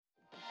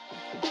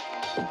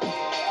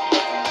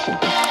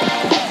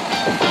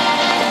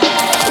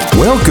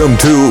Welcome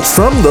to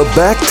From the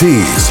Back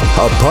Tees,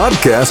 a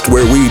podcast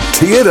where we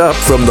tee it up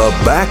from the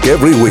back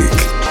every week.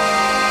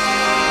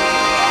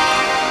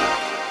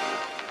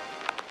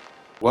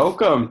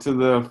 Welcome to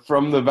the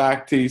From the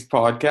Back Tees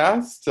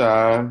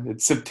podcast.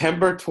 It's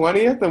September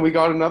 20th, and we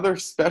got another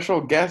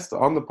special guest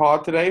on the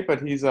pod today,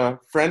 but he's a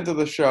friend of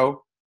the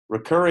show,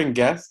 recurring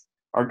guest,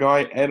 our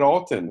guy Ed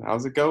Alton.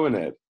 How's it going,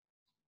 Ed?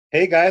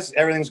 Hey, guys.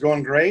 Everything's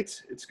going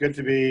great. It's good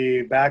to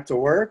be back to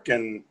work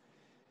and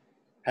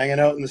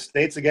hanging out in the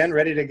States again,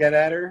 ready to get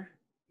at her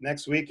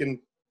next week in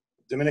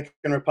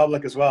Dominican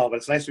Republic as well. But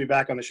it's nice to be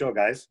back on the show,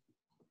 guys.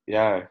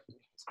 Yeah,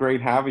 it's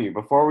great having you.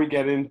 Before we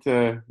get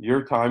into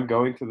your time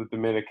going to the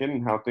Dominican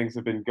and how things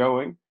have been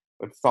going,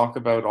 let's talk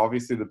about,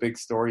 obviously, the big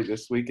story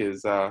this week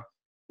is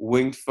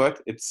Winged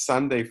Foot. It's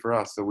Sunday for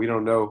us, so we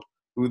don't know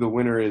who the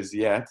winner is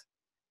yet.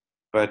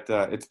 But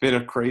it's been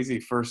a crazy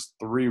first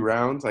 3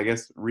 rounds. I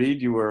guess, Reed,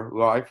 you were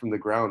live from the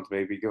ground.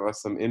 Maybe give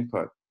us some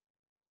input.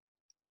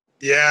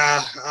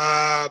 Yeah,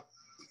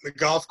 the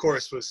golf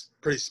course was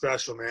pretty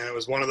special, man. It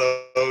was one of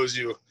those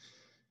you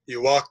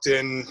walked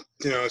in,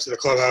 to the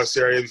clubhouse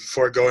area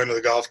before going to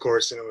the golf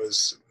course, and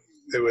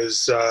it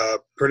was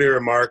pretty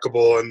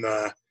remarkable in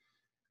the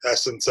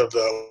essence of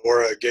the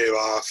aura it gave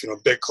off.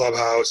 Big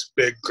clubhouse,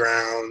 big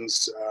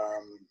grounds,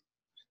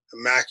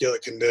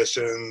 immaculate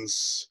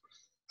conditions.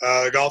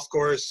 The golf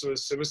course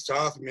was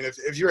tough. I mean,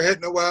 if you were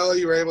hitting it well,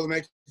 you were able to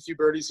make a few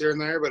birdies here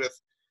and there, but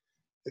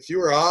if you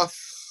were off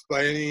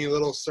by any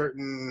little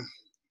certain,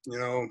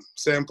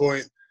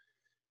 standpoint,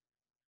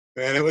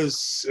 man, it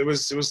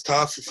was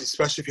tough,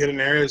 especially if you hit in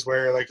areas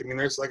where,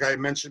 there's, like I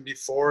mentioned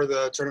before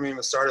the tournament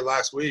even started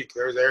last week,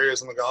 there was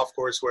areas on the golf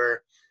course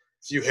where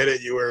if you hit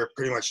it, you were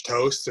pretty much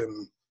toast,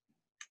 and,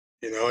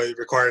 it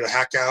required a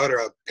hack out or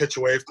a pitch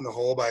away from the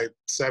hole by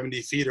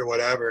 70 feet or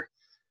whatever.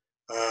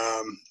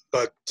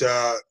 But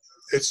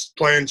it's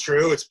playing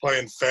true. It's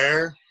playing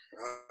fair.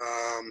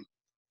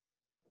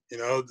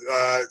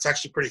 It's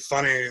actually pretty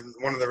funny. In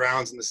one of the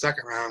rounds in the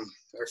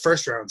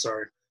first round,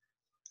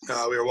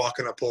 we were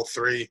walking up hole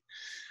 3,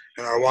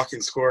 and our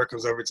walking scorer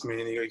comes over to me,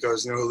 and he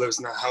goes, who lives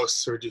in that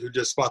house, or who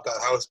just bought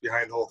that house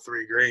behind hole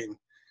 3 green?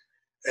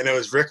 And it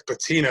was Rick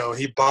Pitino.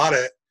 He bought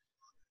it,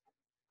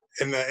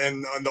 and the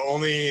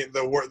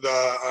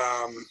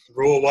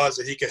rule was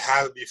that he could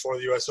have it before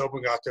the U.S.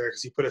 Open got there,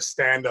 because he put a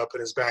stand up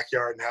in his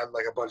backyard and had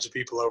a bunch of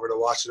people over to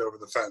watch it over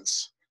the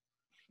fence.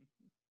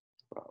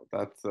 Wow,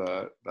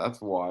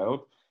 that's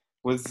wild.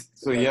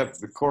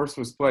 The course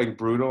was playing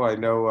brutal. I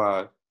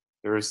know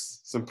there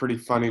was some pretty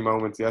funny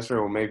moments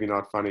yesterday. Well, maybe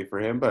not funny for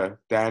him, but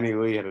Danny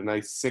Lee had a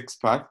nice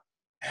 6-putt.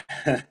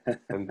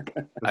 And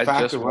the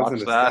fact it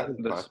wasn't a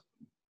 7-putt.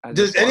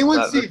 Does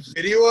anyone see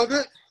video of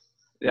it?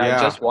 Yeah,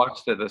 I just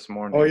watched it this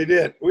morning. Oh, you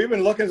did? We've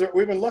been looking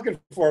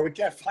for it. We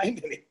can't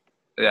find any.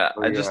 Yeah,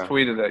 I just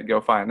tweeted it.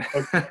 Go find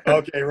it.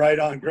 Okay, right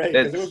on. Great.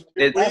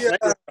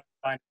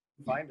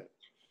 Find it.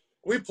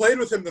 We played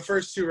with him the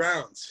first 2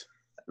 rounds.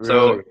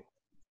 So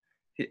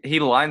he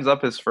lines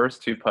up his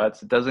first 2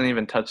 putts. It doesn't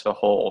even touch the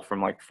hole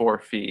from 4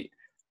 feet.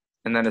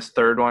 And then his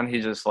third one,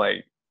 he just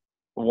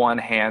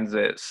one-hands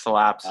it,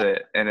 slaps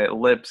it, and it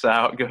lips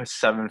out, goes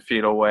 7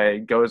 feet away,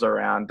 goes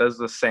around, does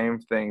the same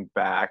thing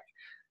back.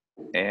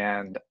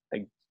 And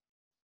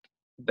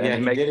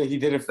then he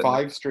did it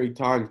 5 straight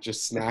times,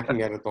 just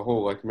smacking it at the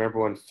hole. Remember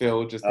when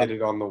Phil just hit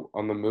it on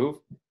the move?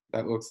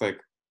 That looks like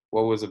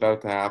what was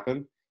about to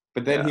happen.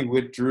 But then he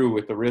withdrew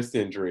with the wrist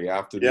injury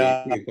after the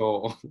 18th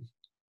hole.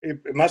 He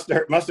must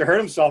have hurt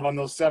himself on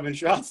those 7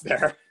 shots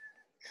there.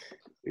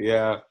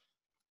 Yeah.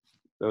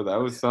 So that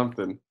was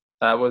something.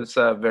 That was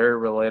a very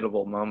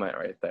relatable moment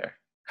right there.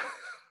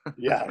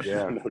 Yeah.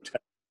 No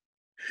doubt.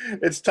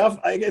 It's tough.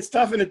 It's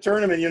tough in a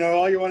tournament.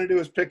 All you want to do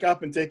is pick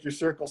up and take your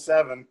circle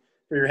 7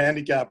 for your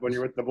handicap when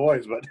you're with the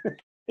boys, but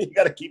you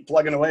got to keep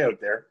plugging away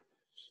out there.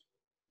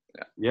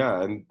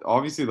 Yeah, and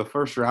obviously the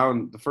first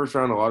round,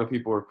 a lot of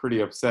people were pretty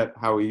upset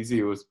how easy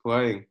it was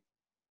playing.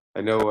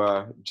 I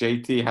know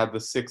JT had the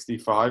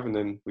 65, and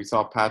then we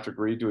saw Patrick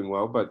Reed doing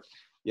well. But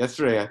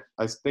yesterday,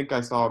 I think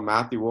I saw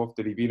Matthew Wolff.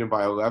 Did he beat him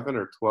by 11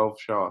 or 12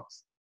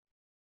 shots?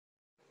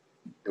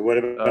 It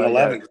would have been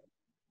 11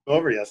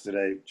 over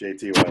yesterday,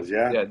 JT was,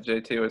 yeah? Yeah,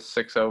 JT was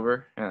 6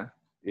 over, yeah.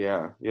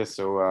 Yeah,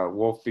 so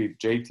Wolff beat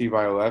JT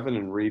by 11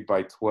 and Reed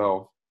by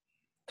 12.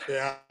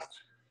 Yeah.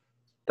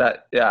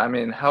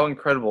 How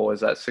incredible was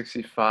that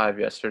 65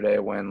 yesterday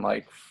when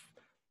I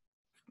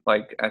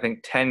think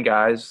 10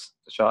 guys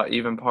shot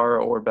even par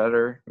or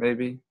better,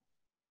 maybe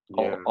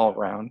all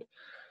around.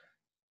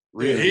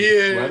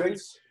 Really?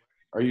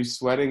 Are you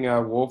sweating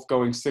Wolff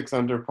going 6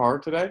 under par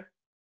today?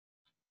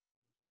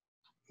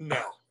 No.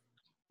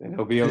 And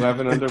he'll be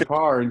 11 under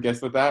par, and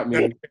guess what that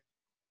means?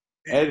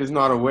 Ed is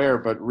not aware,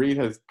 but Reed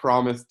has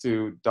promised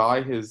to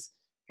dye his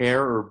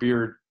hair or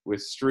beard with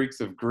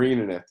streaks of green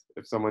in it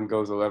if someone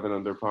goes 11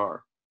 under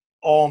par.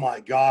 Oh my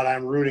God,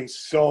 I'm rooting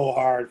so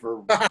hard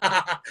for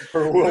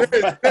Wolff. When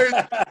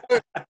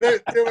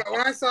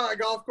I saw a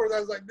golf course,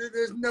 I was like,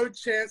 there's no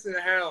chance in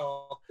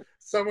hell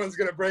someone's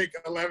gonna break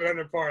 11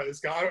 under par. This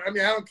guy. I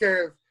mean, I don't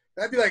care if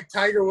that'd be like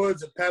Tiger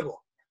Woods at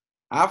Pebble.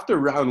 After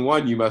round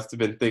one, you must have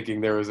been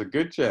thinking there was a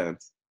good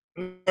chance.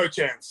 No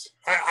chance.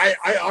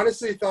 I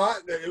honestly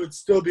thought that it would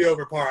still be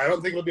over par. I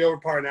don't think it'll be over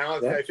par now.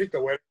 Yeah. I think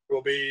the winner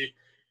will be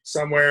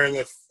somewhere in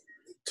the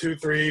 2,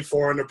 3,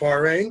 4 under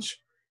par range.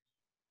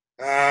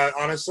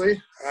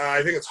 Honestly,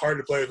 I think it's hard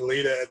to play with the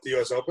lead at the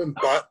U.S. Open,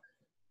 but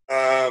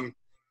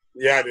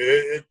yeah,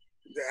 dude,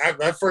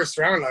 that first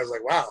round, I was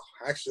like, wow.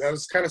 Actually, that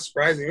was kind of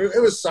surprising.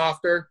 It was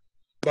softer,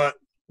 but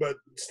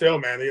still,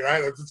 man,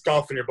 it's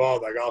golfing your ball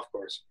at that golf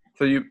course.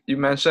 So you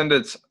mentioned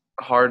it's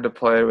hard to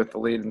play with the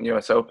lead in the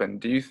U.S. Open.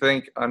 Do you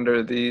think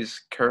under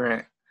these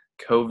current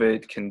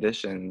COVID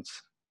conditions,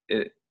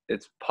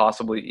 it's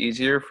possibly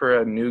easier for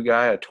a new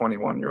guy, a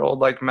 21-year-old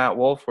like Matt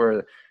Wolff,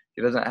 where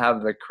he doesn't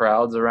have the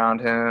crowds around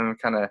him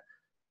kind of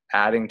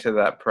adding to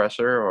that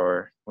pressure,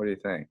 or what do you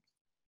think?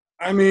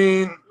 I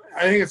mean,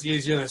 I think it's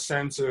easier in the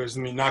sense there's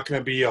not going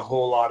to be a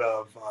whole lot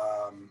of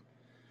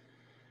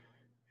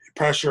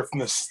pressure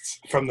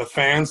from the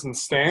fans and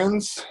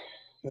stands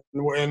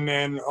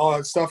and all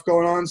that stuff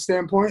going on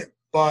standpoint.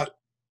 But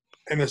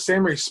in the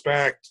same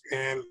respect,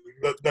 and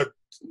the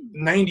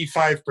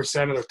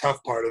 95% of the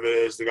tough part of it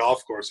is the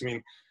golf course. I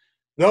mean,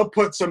 they'll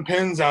put some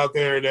pins out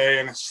there today,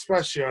 and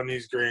especially on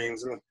these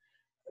greens. And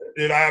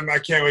I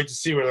can't wait to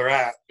see where they're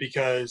at,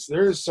 because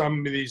there's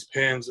some of these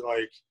pins,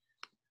 like,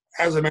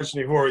 as I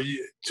mentioned before,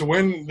 to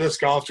win this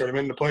golf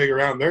tournament, to play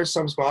around, there's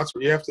some spots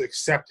where you have to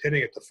accept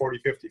hitting it to 40,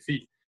 50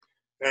 feet.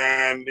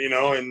 And,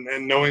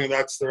 and knowing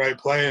that's the right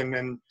play.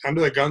 And under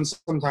the gun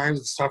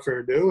sometimes it's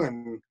tougher to do.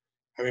 And,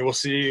 I mean, we'll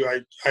see.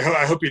 I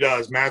hope he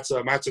does. Matt's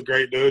a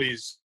great dude.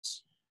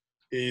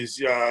 He's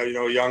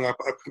young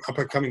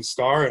up-and-coming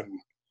star.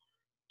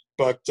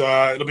 But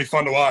it'll be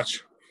fun to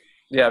watch.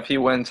 Yeah, if he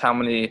wins, how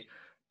many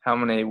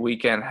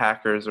weekend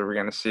hackers are we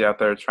going to see out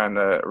there trying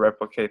to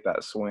replicate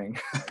that swing?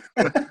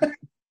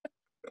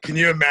 Can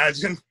you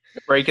imagine?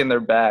 Breaking their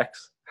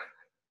backs.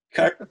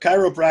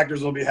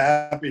 Chiropractors will be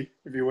happy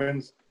if he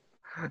wins.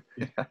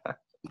 Yeah.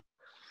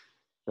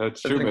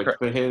 That's true. But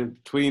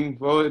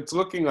it's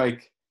looking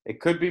like it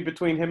could be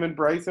between him and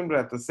Bryson, but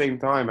at the same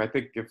time, I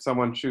think if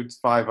someone shoots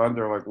 5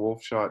 under like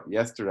Wolff shot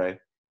yesterday,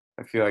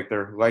 I feel like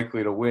they're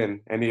likely to win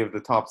any of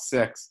the top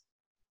 6.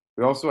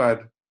 We also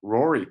had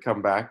Rory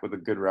come back with a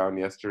good round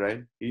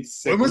yesterday. He's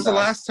sick. When was the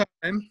last time?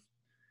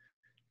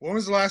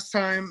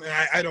 And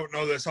I don't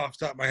know this off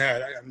the top of my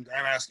head. I'm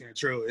asking it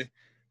truly.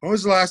 When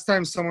was the last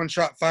time someone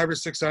shot 5 or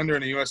 6 under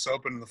in a U.S.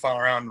 Open in the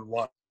final round and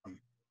won?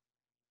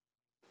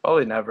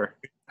 Probably never.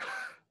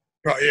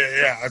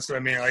 Yeah, that's what I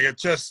mean. Like, it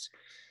just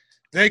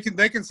they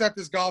can set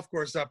this golf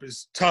course up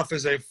as tough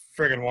as they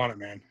friggin' want it,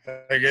 man.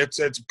 Like,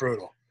 it's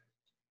brutal.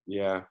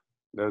 Yeah,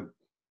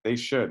 they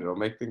should. It'll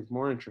make things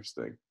more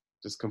interesting.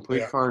 Just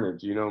complete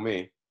carnage, you know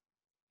me.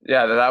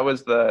 Yeah, that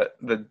was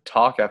the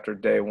talk after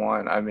day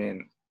one. I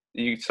mean,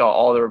 you saw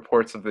all the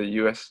reports of the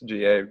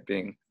USGA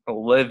being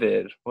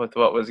livid with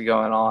what was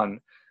going on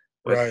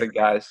with the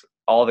guys,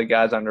 all the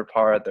guys under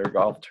par at their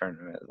golf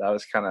tournament. That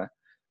was kind of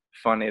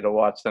funny to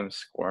watch them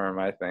squirm,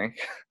 I think.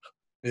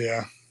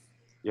 Yeah.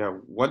 Yeah,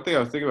 one thing I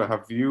was thinking about,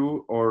 have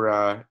you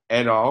or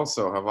Ed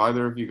also, have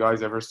either of you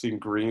guys ever seen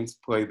greens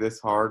play this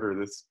hard or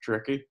this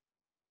tricky?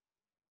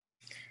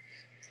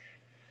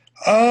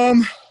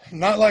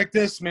 Not like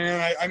this,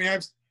 man. I mean,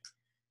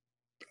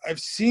 I've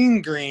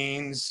seen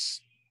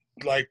greens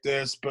like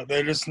this, but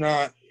they're just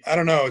not, I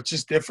don't know, it's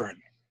just different.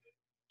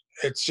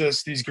 It's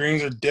just, these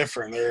greens are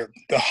different.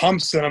 The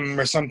humps in them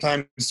are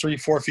sometimes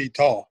 3-4 feet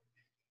tall,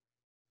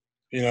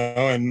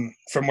 and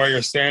from where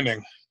you're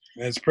standing.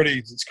 It's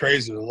crazy.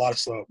 There's a lot of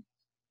slope.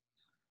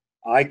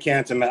 I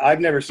can't imagine. I've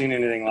never seen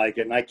anything like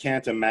it, and I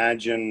can't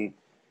imagine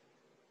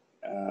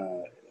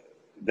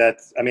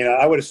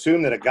I would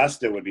assume that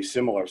Augusta would be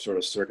similar sort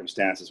of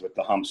circumstances with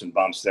the humps and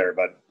bumps there,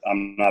 but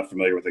I'm not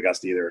familiar with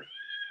Augusta either.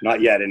 Not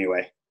yet,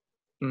 anyway.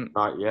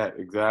 Not yet,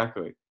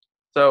 exactly.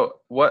 So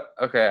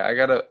okay, I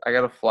got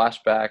a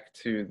flashback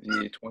to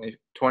the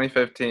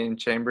 2015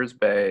 Chambers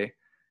Bay,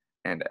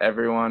 and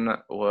everyone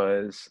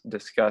was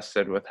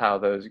disgusted with how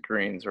those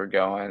greens were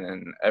going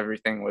and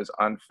everything was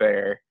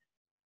unfair.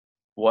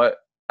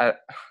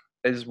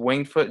 Is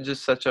Winged Foot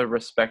just such a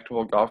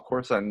respectable golf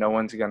course that no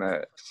one's going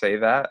to say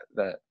that?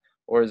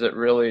 Or is it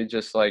really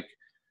just like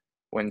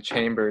when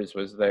Chambers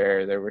was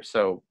there, they were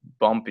so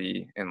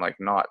bumpy and like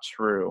not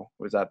true?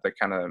 Was that the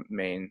kind of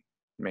main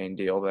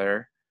deal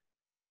there?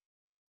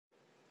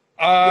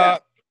 I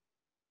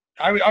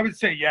would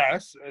say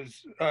yes,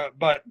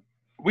 but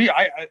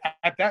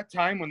at that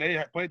time when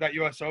they played that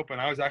U.S. Open,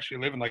 I was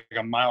actually living like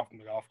a mile from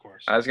the golf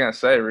course. I was gonna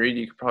say, Reed,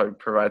 you could probably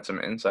provide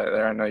some insight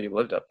there. I know you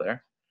lived up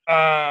there.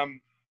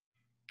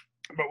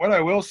 But what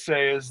I will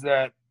say is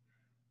that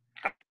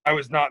I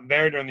was not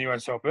there during the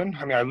U.S. Open.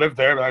 I mean, I lived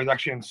there, but I was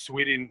actually in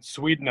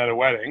Sweden at a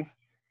wedding.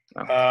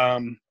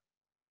 Oh.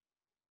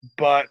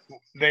 But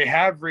they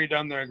have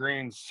redone their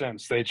greens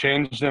since. They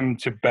changed them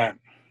to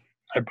bent.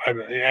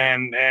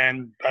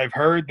 And I've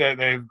heard that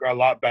they're a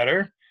lot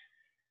better.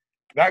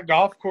 That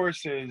golf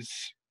course is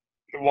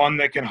one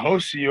that can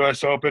host the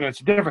U.S. Open.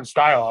 It's a different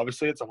style.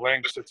 Obviously, it's a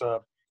links. It's a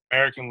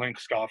American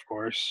links golf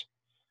course.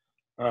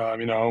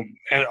 You know,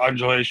 and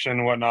undulation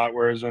and whatnot.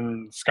 Whereas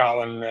in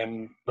Scotland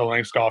and the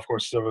links golf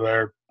courses over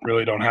there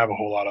really don't have a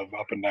whole lot of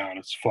up and down.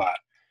 It's flat.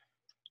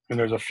 And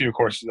there's a few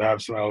courses that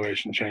have some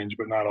elevation change,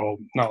 but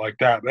not like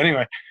that. But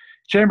anyway,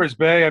 Chambers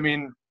Bay. I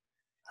mean,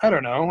 I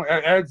don't know.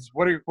 Ed's,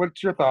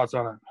 what's your thoughts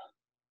on it?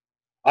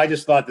 I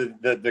just thought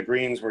that the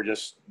greens were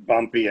just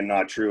bumpy and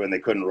not true, and they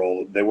couldn't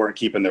roll. They weren't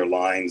keeping their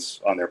lines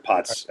on their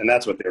putts, and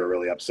that's what they were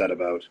really upset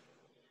about.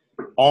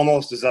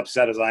 Almost as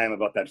upset as I am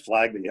about that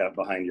flag that you have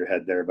behind your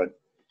head there, but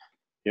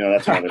you know,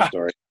 that's another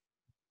story.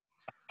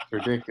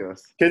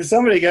 Ridiculous. Can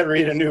somebody get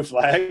Reed a new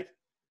flag?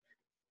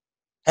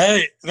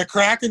 Hey, the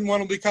Kraken one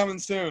will be coming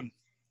soon.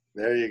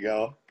 There you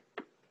go.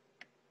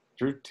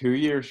 Drew, 2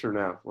 years from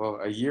now. Well,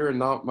 a year and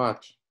not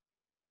much.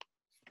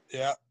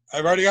 Yeah,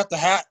 I've already got the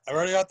hat.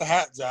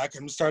 Zach.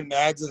 I'm starting to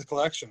add to the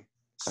collection.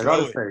 I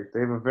gotta Slowly. say,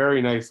 they have a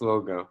very nice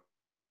logo.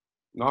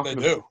 Not They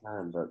gonna do. be a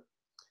fan, but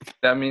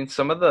I mean,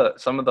 some of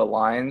the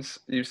lines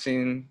you've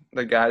seen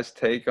the guys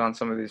take on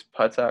some of these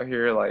putts out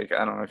here, like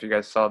I don't know if you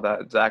guys saw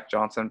that Zach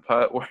Johnson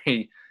putt where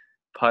he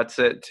putts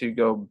it to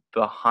go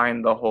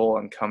behind the hole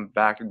and come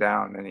back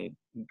down, and he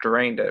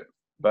drained it.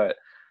 But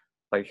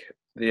like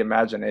the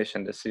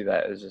imagination to see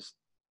that is just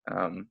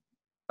What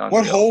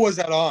unreal. hole was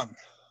that on?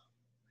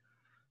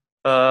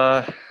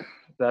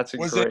 That's a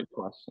Was great it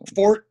question.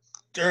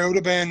 It would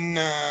have been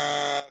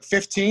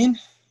 15.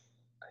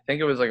 I think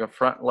it was like a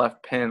front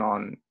left pin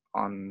on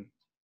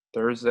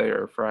Thursday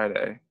or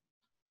Friday.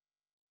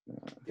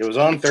 It was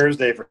on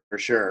Thursday for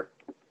sure.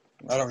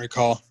 I don't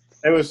recall.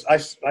 It was. I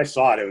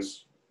saw it. It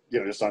was, you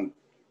know, just on,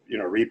 you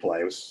know,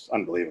 replay. It was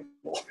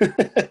unbelievable.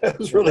 It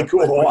was really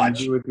cool to what watch.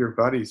 you do with your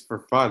buddies for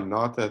fun,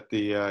 not at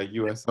the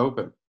U.S.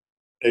 Open.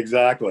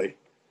 Exactly.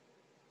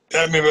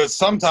 I mean, but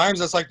sometimes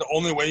that's like the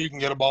only way you can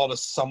get a ball to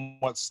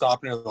somewhat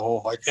stop near the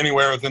hole, like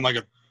anywhere within like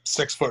a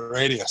 6-foot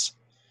radius.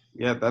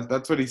 Yeah,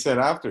 that's what he said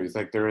after. He's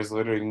like, there is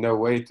literally no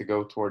way to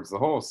go towards the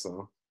hole,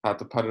 so had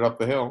to put it up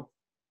the hill.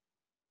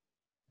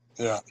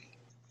 Yeah,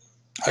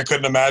 I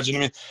couldn't imagine. I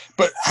mean,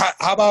 but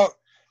how about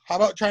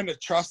trying to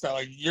trust that?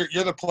 Like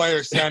you're the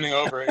player standing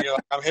over it. You're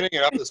like, I'm hitting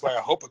it up this way.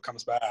 I hope it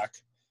comes back.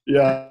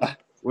 Yeah.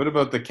 What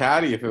about the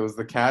caddy? If it was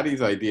the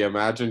caddy's idea,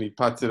 imagine he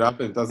puts it up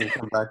and it doesn't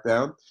come back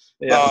down.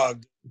 Yeah.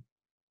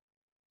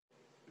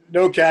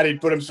 No caddy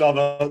put himself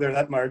out there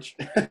that much.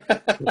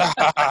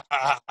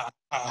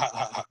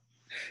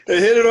 They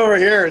hit it over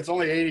here. It's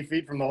only 80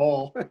 feet from the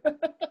hole.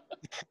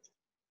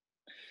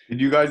 Did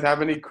you guys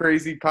have any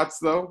crazy putts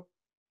though?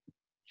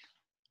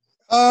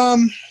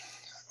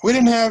 We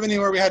didn't have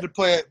anywhere we had to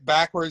play it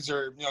backwards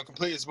or, you know,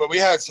 completely, but we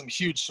had some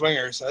huge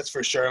swingers. That's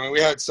for sure. I mean, we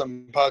had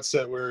some putts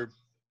that were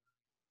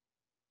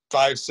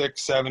 5,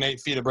 6, 7, 8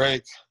 feet of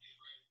break.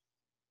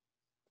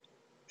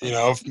 You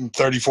know, from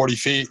 30, 40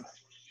 feet.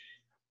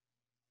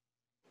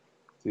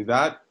 See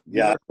that?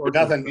 Yeah,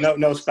 nothing.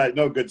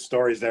 No good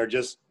stories there.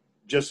 Just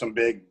some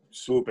big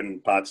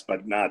swooping putts,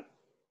 but not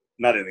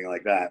anything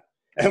like that.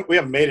 And we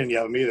haven't made any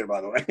of them either,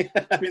 by the way.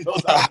 I mean,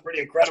 those are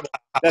pretty incredible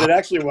that it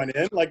actually went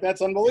in. Like,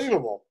 that's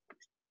unbelievable.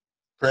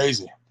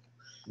 Crazy.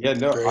 Yeah,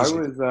 no,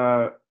 Crazy.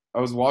 I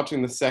was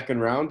watching the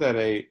second round at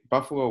a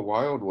Buffalo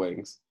Wild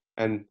Wings,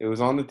 and it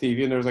was on the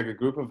TV, and there was like a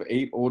group of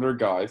 8 older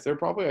guys. They're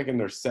probably like in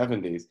their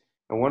 70s,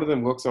 and one of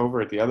them looks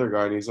over at the other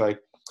guy, and he's like,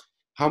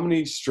 "How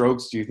many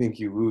strokes do you think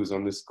you lose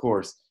on this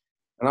course?"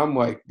 And I'm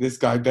like, this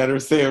guy better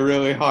say a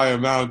really high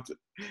amount.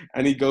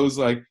 And he goes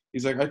like,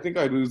 he's like, "I think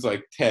I lose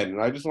like 10.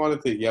 And I just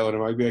wanted to yell at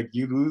him. I'd be like,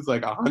 "You lose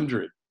like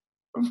 100.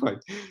 I'm like,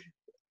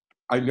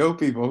 I know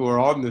people who are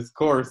on this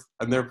course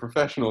and they're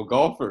professional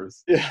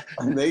golfers. Yeah,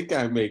 And they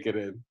can't make it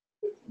in.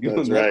 You'll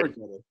That's never right.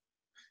 get it.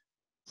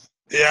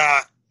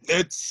 Yeah,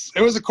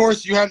 it was a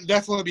course you had to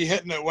definitely be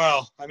hitting it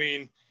well. I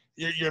mean,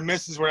 your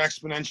misses were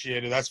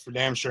exponentiated. That's for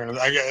damn sure. And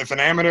if an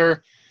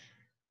amateur,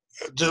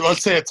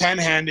 let's say a 10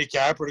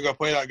 handicap, were to go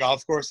play that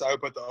golf course, I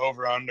would put the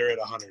over/under at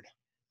 100.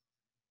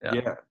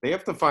 Yeah, they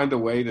have to find a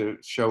way to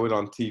show it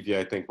on TV,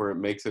 I think, where it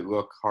makes it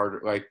look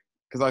harder. Like,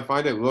 because I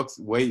find it looks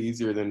way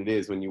easier than it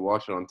is when you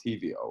watch it on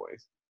TV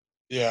always.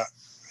 Yeah.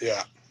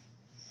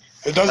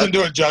 It doesn't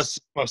do it justice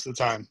most of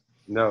the time.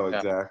 No, Yeah.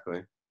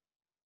 exactly.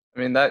 I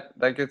mean, that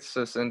gets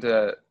us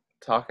into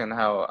talking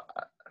how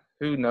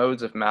who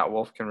knows if Matt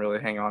Wolff can really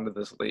hang on to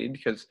this lead,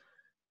 because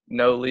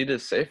no lead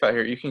is safe out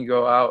here. You can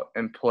go out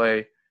and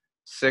play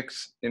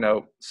 6,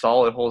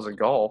 solid holes of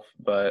golf,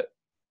 but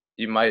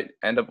you might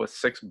end up with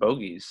 6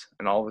 bogeys,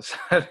 and all of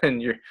a sudden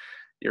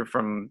you're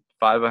from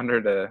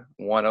 500 to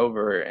 1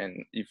 over,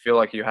 and you feel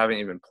like you haven't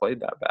even played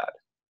that bad.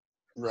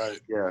 Right.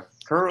 Yeah.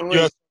 Currently,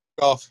 Just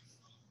golf.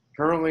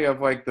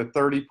 of like the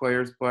 30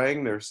 players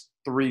playing, there's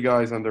 3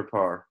 guys under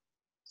par.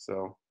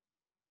 So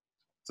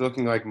it's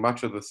looking like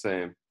much of the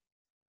same.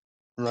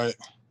 Right.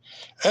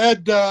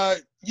 Ed,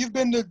 you've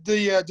been to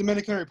the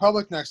Dominican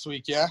Republic next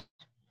week, yeah?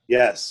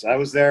 Yes, I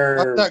was there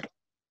How's that?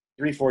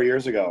 3-4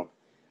 years ago.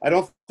 I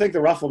don't think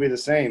the rough will be the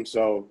same,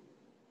 so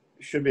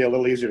it should be a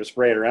little easier to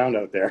spray it around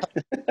out there.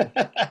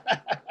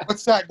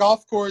 What's that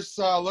golf course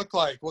look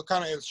like? What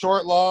kind of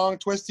short, long,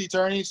 twisty,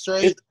 turny,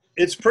 straight?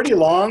 It's pretty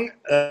long.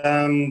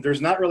 There's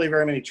not really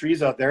very many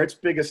trees out there. Its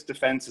biggest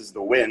defense is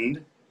the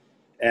wind,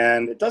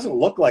 and it doesn't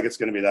look like it's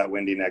going to be that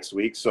windy next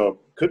week, so it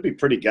could be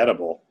pretty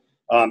gettable.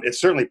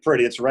 It's certainly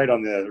pretty. It's right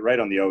on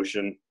the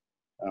ocean.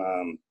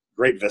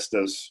 Great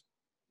vistas.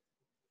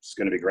 It's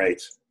going to be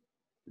great.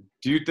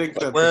 Do you think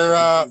that Where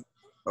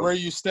are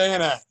you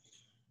staying at?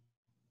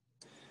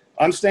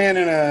 I'm staying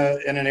in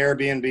an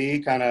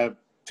Airbnb, kind of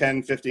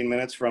 10, 15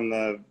 minutes from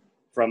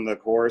the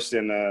course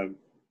in the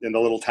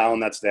little town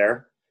that's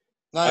there.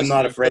 Nice, I'm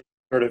not man. afraid to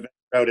sort of venture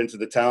out into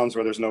the towns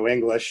where there's no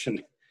English,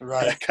 and I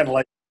Right. kind of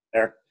like it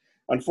there.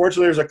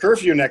 Unfortunately, there's a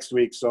curfew next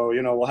week, so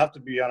we'll have to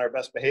be on our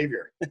best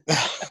behavior.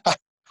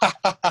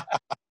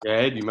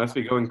 Ed, you must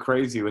be going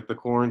crazy with the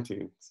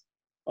quarantines.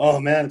 Oh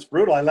man, it's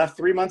brutal. I left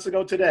 3 months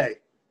ago today,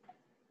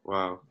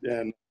 Wow.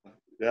 and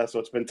yeah, so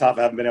it's been tough.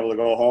 I haven't been able to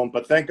go home,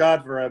 but thank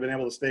God for I've been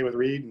able to stay with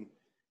Reed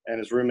and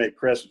his roommate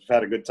Chris. We've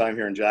had a good time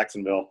here in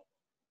Jacksonville,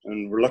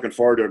 and we're looking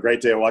forward to a great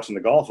day of watching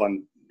the golf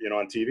on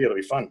TV. It'll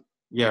be fun.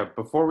 Yeah,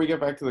 before we get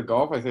back to the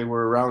golf, I think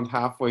we're around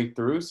halfway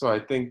through, so I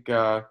think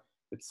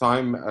it's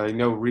time. I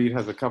know Reed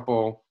has a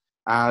couple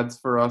ads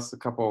for us, a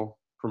couple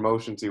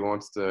promotions he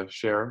wants to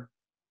share.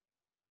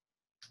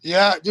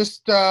 Yeah,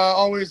 just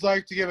always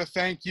like to give a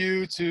thank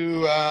you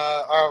to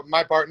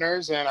my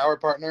partners and our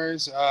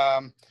partners.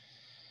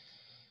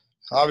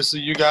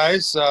 Obviously, you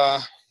guys.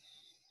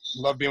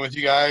 Love being with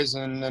you guys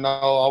and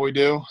all we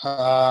do.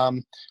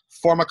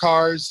 Forma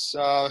Cars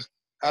out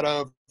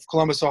of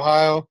Columbus,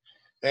 Ohio,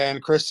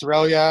 and Chris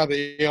Aurelia,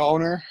 the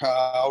owner.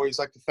 Always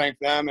like to thank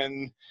them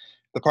and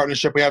the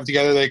partnership we have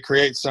together. They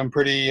create some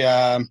pretty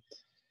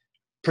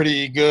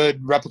good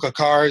replica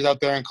cars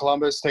out there in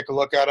Columbus. Take a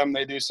look at them.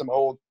 They do some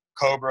old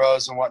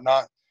Cobras and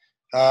whatnot.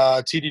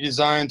 TD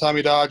Design,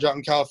 Tommy Dodge out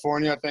in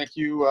California. Thank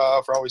you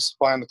for always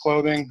supplying the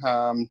clothing.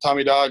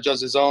 Tommy Dodge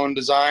does his own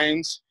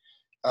designs,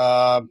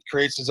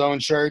 creates his own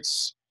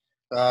shirts.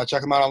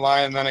 Check him out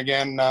online. And then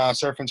again,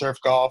 Surf and Turf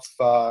Golf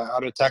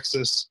out of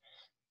Texas,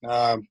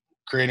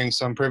 creating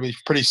some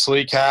pretty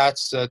sleek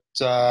hats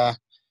that,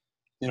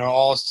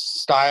 all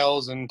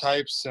styles and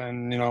types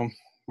and,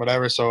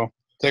 whatever. So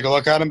take a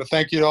look at them. But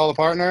thank you to all the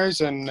partners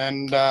and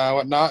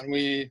whatnot. And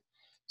we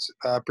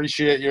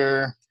appreciate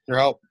your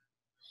help.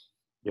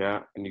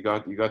 Yeah, and you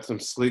got some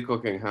sleek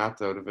looking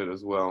hats out of it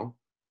as well.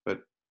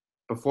 But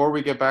before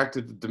we get back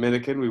to the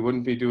Dominican, we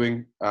wouldn't be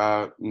doing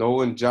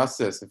Nolan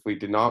justice if we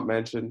did not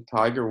mention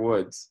Tiger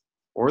Woods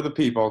or the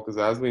people, because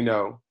as we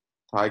know,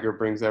 Tiger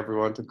brings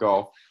everyone to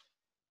golf.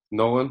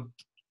 Nolan,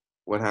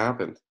 what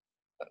happened?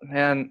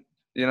 Man,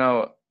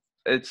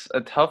 it's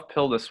a tough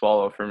pill to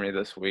swallow for me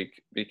this week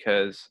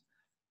because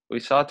we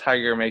saw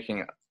Tiger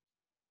making,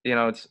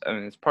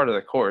 it's part of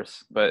the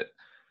course, but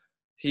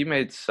he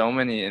made so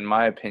many, in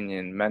my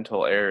opinion,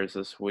 mental errors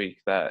this week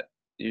that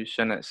you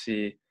shouldn't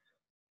see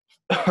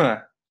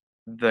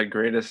the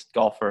greatest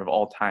golfer of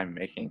all time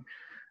making.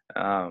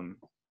 And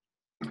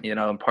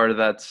part of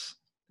that's,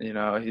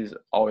 he's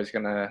always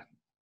going to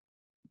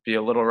be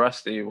a little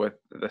rusty with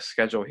the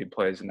schedule he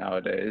plays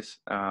nowadays.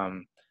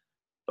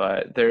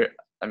 But you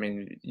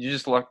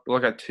just look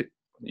at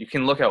you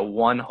can look at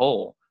one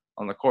hole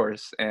on the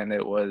course, and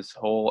it was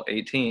hole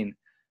 18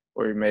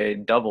 where he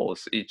made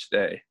doubles each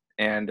day,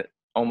 and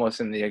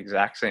almost in the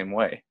exact same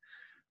way,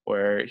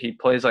 where he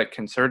plays like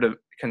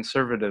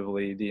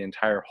conservatively the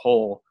entire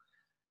hole,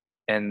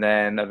 and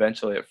then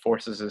eventually it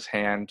forces his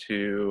hand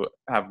to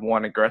have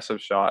one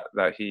aggressive shot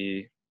that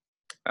he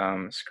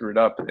screwed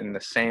up in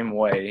the same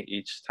way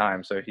each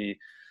time. So he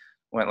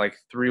went like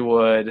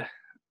 3-wood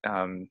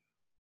and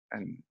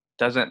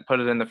doesn't put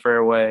it in the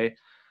fairway,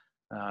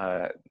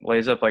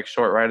 lays up like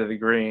short right of the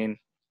green,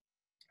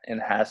 and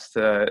has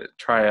to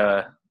try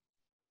a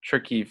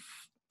tricky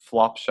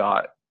flop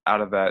shot out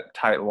of that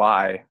tight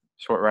lie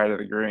short right of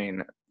the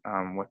green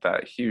with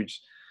that huge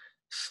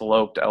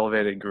sloped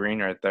elevated green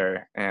right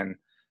there, and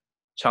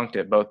chunked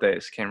it both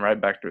days. Came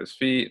right back to his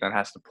feet, then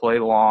has to play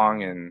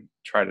long and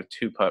try to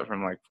 2-putt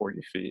from like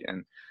 40 feet.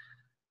 And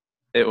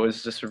it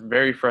was just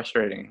very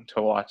frustrating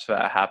to watch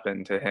that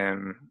happen to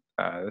him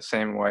the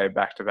same way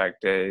back-to-back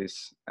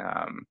days.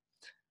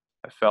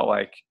 I felt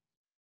like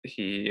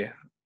he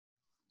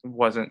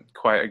wasn't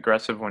quite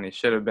aggressive when he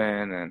should have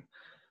been,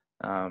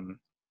 and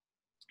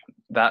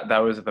that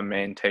was the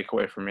main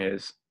takeaway for me,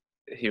 is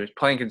he was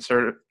playing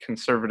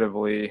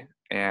conservatively,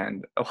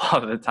 and a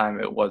lot of the time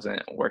it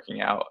wasn't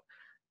working out.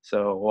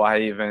 So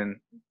why even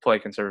play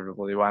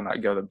conservatively? Why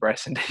not go the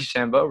Bryson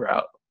DeChambeau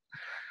route?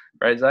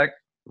 Right, Zach?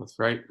 That's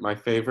right. My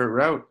favorite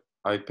route.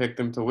 I picked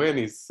him to win.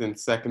 He's in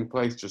second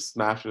place. Just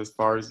smash it as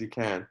far as you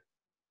can.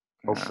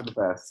 Hope for the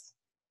best.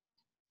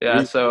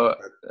 Yeah, so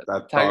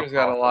That Tiger's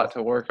got a lot process.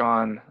 to work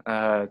on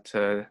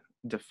to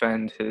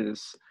defend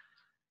his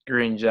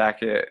green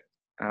jacket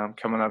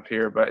coming up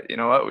here. But you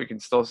know what? We can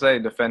still say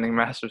defending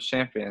Masters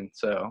champion.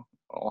 So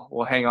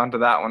we'll hang on to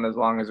that one as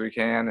long as we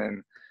can.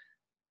 And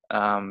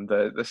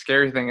the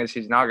scary thing is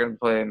he's not going to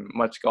play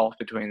much golf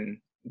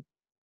between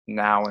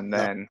now and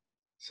then.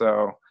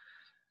 So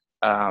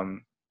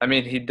I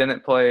mean, he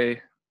didn't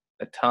play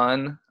a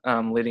ton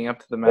leading up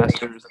to the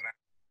Masters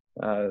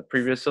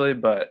previously,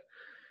 but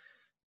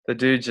the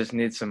dude just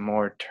needs some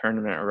more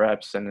tournament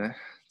reps, and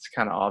it's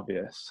kind of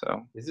obvious.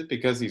 So Is it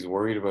because he's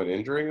worried about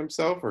injuring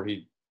himself, or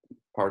he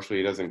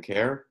partially doesn't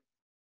care?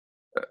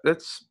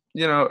 that's,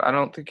 I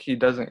don't think he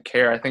doesn't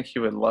care. I think he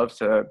would love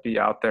to be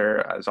out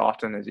there as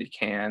often as he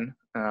can,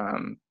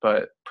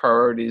 but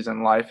priorities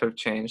in life have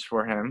changed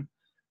for him,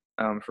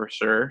 for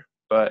sure.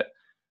 But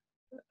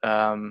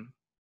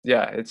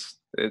yeah, it's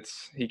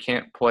he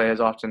can't play as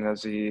often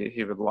as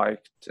he would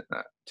like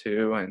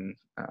to, and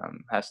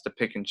has to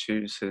pick and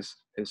choose his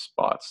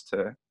spots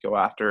to go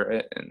after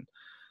it, and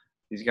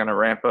he's going to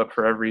ramp up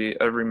for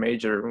every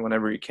major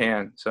whenever he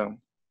can. So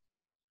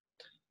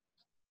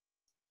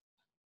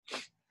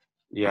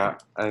Yeah,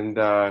 and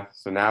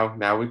so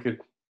now we could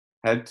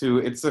head to,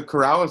 it's the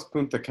Corrales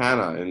Punta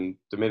Cana in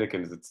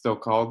Dominican. Is it still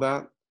called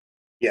that?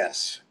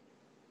 Yes.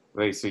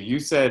 Wait, so you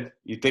said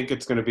you think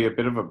it's going to be a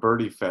bit of a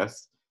birdie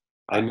fest.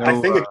 I know. I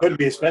think it could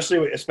be,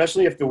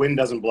 especially if the wind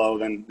doesn't blow,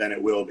 then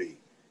it will be,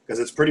 because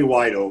it's pretty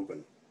wide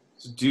open.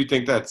 So do you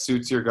think that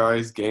suits your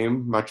guys'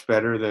 game much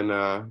better than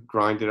a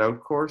grind it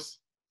out course?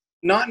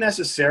 Not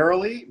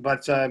necessarily,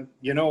 but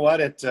you know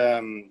what?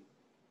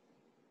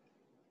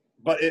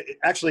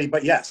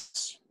 But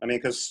yes. I mean,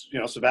 because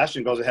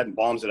Sebastian goes ahead and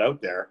bombs it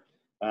out there.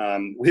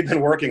 We've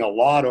been working a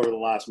lot over the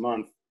last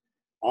month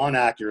on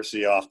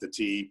accuracy off the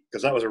tee,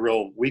 because that was a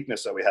real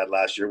weakness that we had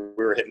last year.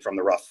 We were hitting from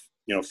the rough,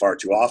 far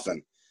too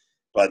often.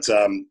 But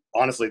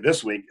honestly,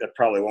 this week it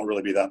probably won't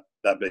really be that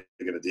big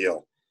of a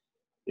deal.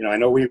 I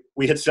know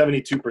we hit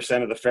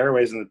 72% of the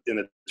fairways in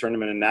the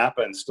tournament in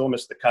Napa and still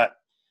missed the cut.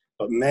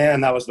 But man,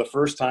 that was the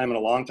first time in a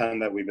long time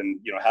that we've been,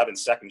 having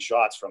second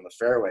shots from the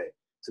fairway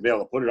to be able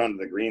to put it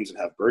under the greens and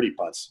have birdie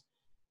putts,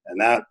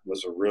 and that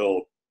was a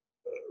real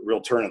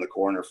turn in the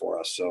corner for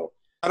us. So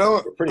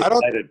we're pretty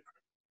excited.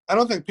 I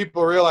don't think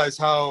people realize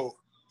how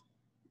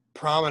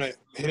prominent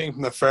hitting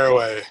from the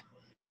fairway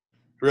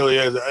really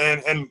is,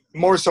 and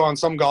more so on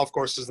some golf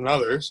courses than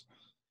others.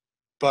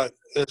 But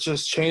it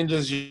just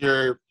changes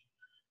your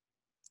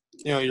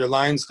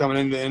lines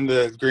coming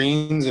into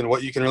greens and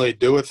what you can really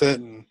do with it,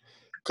 and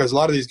because a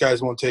lot of these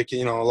guys won't take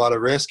a lot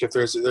of risk if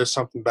there's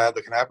something bad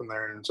that can happen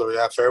there. And so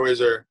yeah,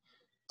 fairways are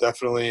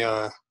definitely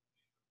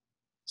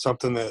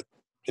something that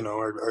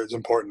is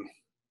important.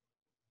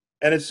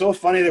 And it's so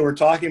funny that we're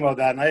talking about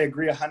that, and I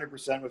agree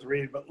 100% with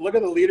Reed. But look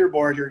at the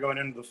leaderboard here going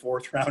into the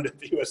fourth round at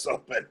the U.S.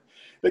 Open.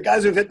 The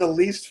guys who've hit the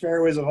least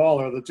fairways of all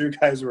are the two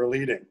guys who are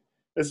leading.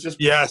 It's just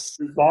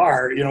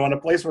bizarre, in a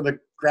place where the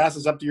grass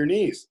is up to your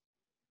knees.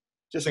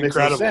 Just makes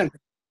no sense.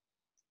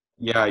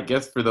 Yeah, I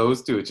guess for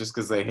those two, it's just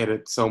because they hit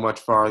it so much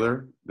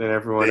farther than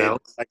everyone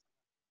else.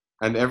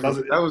 And that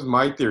was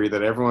my theory,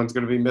 that everyone's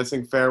going to be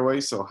missing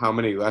fairways. So how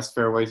many less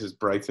fairways is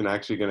Bryson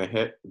actually going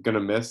to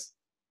miss?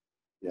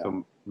 Yeah.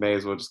 So may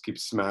as well just keep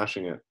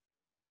smashing it.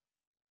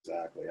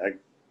 Exactly.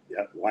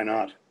 Why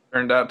not?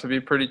 Turned out to be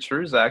pretty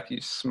true, Zach.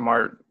 You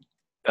smart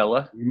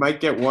fella. You might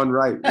get one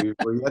right.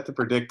 We're yet to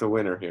predict the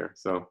winner here.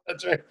 So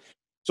that's right.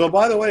 So,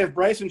 by the way, if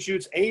Bryson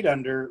shoots 8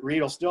 under,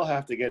 Reed will still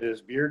have to get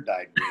his beard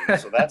dyed green.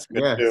 So that's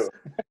good too.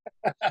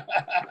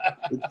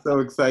 It's so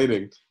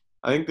exciting.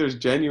 I think there's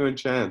genuine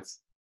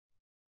chance.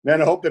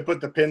 Man, I hope they put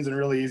the pins in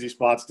really easy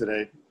spots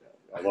today.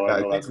 Although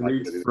I know that's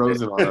Reed's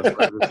frozen on us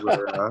right as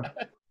we're,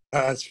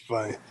 That's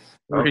funny.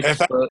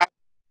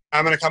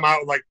 I'm going to come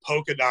out with like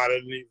polka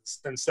dotted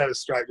instead of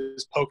striped,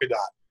 just polka dot.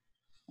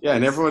 Yeah,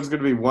 and everyone's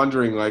going to be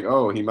wondering, like,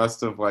 oh, he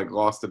must have like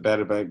lost a bet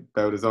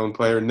about his own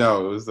player.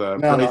 No, it was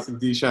Bryson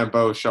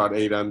DeChambeau shot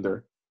 8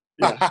 under.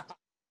 Yeah.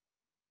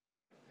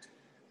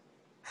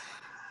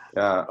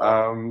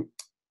 Yeah.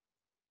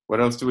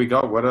 What else do we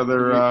got? What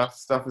other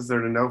stuff is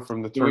there to know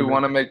from the tournament? Do we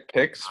want to make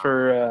picks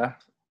for?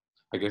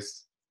 I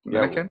guess.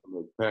 Dominican? Yeah,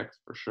 we'll make picks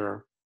for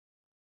sure.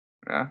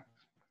 Yeah.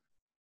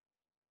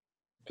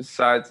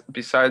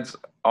 Besides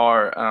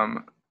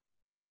our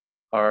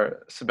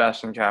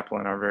Sebastian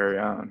Kaplan, our very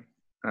own.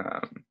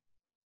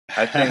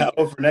 I think.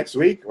 For next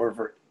week, or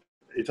are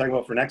you talking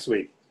about for next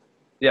week?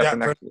 Yeah, for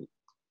next week.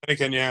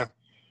 Dominican, yeah.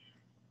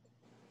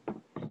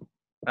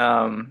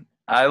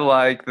 I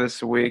like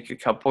this week a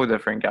couple of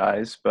different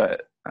guys,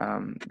 but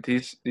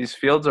these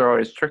fields are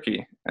always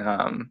tricky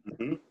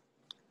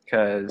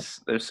because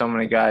there's so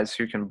many guys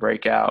who can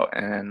break out,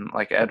 and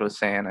like Ed was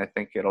saying, I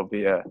think it'll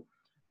be a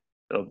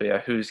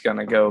who's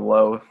gonna go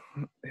low,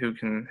 who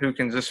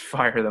can just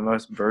fire the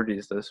most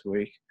birdies this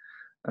week.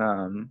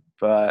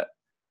 But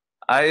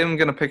I am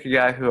gonna pick a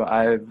guy who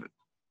I've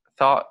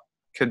thought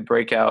could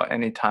break out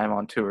any time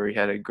on tour. He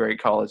had a great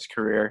college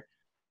career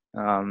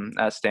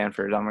at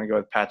Stanford. I'm gonna go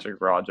with Patrick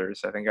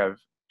Rogers. I think I've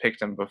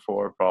picked him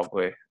before,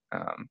 probably,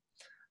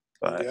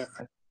 but yeah.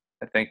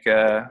 I think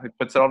he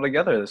puts it all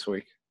together this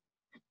week.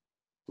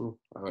 Ooh,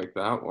 I like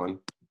that one.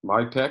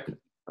 My pick.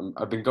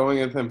 I've been going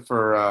with him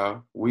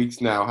for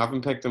weeks now.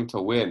 Haven't picked him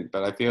to win,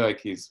 but I feel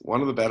like he's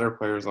one of the better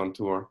players on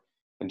tour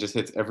and just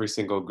hits every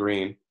single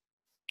green.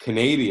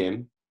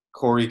 Canadian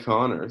Corey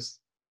Connors.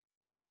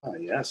 Oh,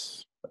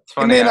 yes. It's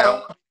funny.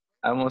 I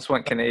almost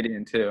went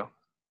Canadian too.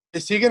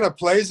 Is he going to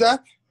play,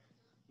 Zach?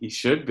 He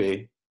should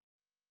be.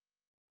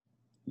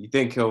 You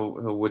think he'll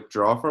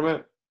withdraw from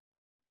it?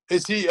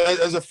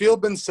 Has a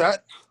field been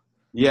set?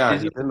 Yeah,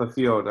 he's in the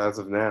field as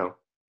of now.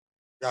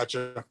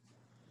 Gotcha.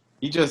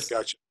 He just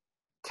Gotcha.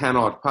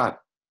 cannot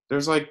putt.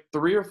 There's like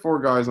 3 or 4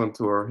 guys on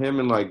tour, him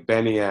and like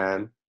Benny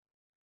Ann,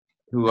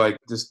 who like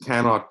just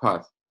cannot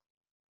putt.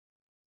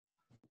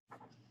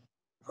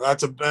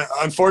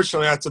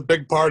 Unfortunately, that's a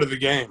big part of the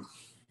game.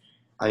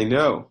 I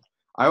know.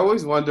 I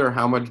always wonder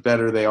how much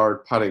better they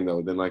are at putting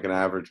though than like an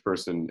average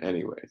person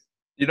anyways.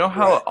 You know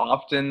how Right.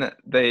 often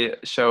they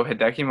show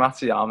Hideki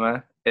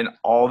Matsuyama and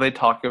all they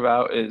talk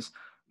about is,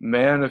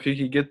 man, if he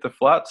could get the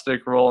flat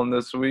stick rolling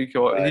this week, he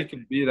Right.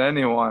 could beat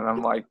anyone.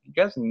 I'm like, you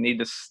guys need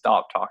to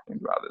stop talking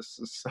about this.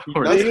 This is so He They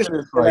does used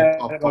ridiculous. to finish, say like, that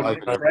top about 5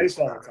 Nick in every Price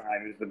all the stat.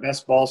 time. He's the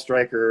best ball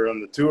striker on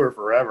the tour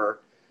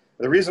forever.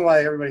 The reason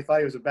why everybody thought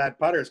he was a bad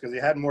putter is because he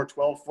had more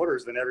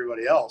 12-footers than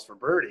everybody else for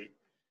birdie.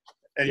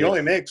 And you Yeah.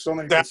 only make so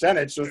many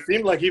percentage, so it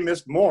seemed like he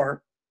missed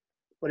more.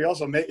 But he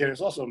also made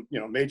it's also,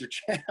 major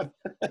champ,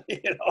 But he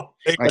guess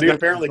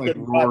apparently it's like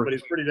couldn't more- putt, but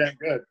he's pretty damn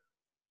good.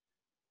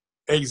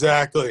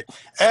 Exactly.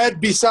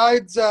 Ed,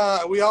 besides,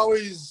 we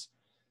always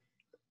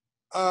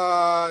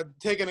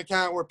take into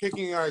account we're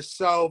picking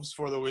ourselves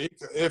for the week.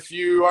 If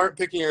you aren't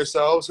picking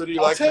yourselves, who do you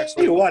I'll like tell next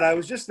you week? what, I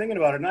was just thinking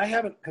about it, and I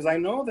haven't, because I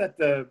know that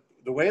the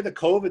way the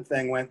COVID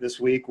thing went this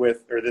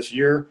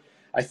year,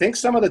 I think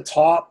some of the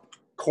top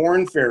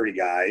Corn Ferry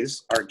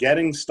guys are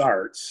getting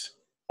starts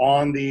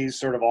on these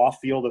sort of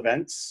off-field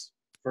events,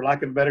 for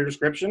lack of a better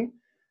description.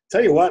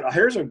 Tell you what,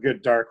 here's a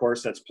good dark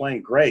horse that's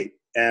playing great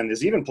and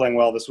is even playing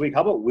well this week.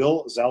 How about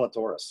Will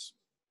Zalatoris?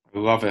 I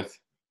love it.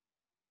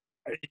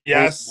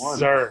 Yes, Hole in one.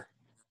 sir.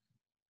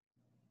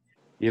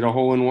 He had a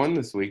hole-in-one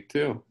this week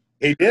too.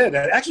 He did.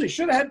 Actually,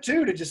 should have had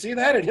 2. Did you see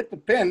that? It hit the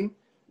pin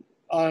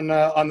on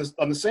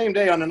the same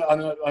day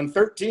on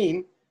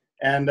 13,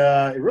 and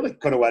it really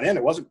could have went in.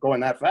 It wasn't going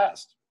that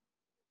fast.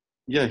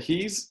 Yeah,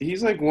 he's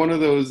like one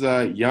of those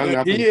young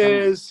up and He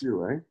comers is. too,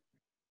 right?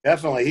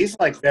 Definitely, he's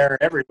like there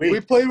every week.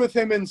 We played with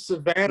him in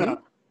Savannah.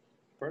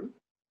 Pardon?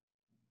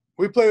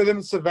 We played with him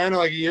in Savannah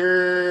like a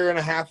year and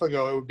a half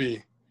ago, it would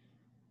be.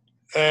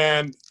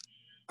 And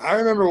I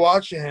remember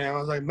watching him. I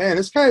was like, man,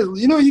 this guy,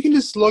 you can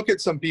just look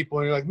at some people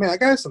and you're like, man, that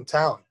guy has some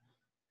talent.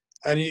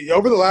 And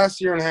over the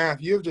last year and a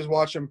half, you have just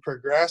watched him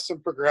progress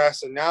and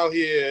progress. And now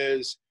he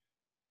is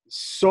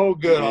so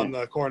good on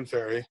the Corn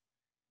Ferry.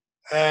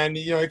 And,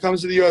 he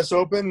comes to the U.S.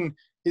 Open.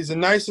 He's the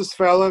nicest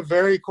fella,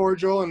 very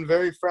cordial and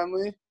very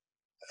friendly,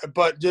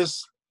 but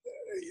just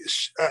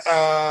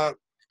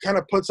kind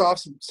of puts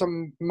off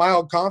some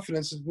mild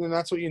confidence, and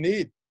that's what you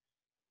need.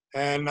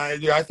 And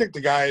I think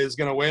the guy is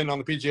going to win on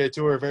the PGA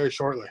Tour very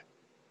shortly.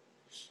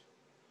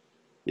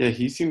 Yeah,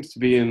 he seems to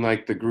be in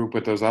like the group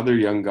with those other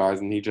young guys,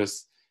 and he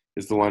just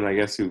is the one, I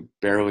guess, who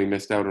barely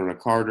missed out on a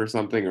card or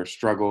something or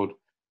struggled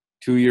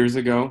 2 years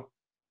ago.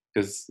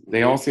 Because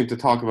they all seem to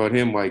talk about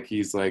him like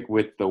he's like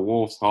with the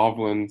Wolves,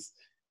 Hovlands,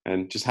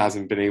 and just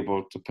hasn't been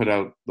able to put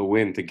out the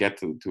win to get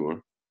to the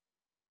tour.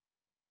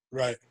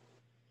 Right.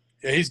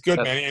 Yeah, he's good,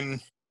 man.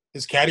 And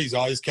his caddy's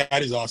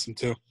awesome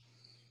too.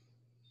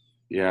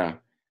 Yeah.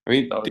 I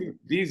mean,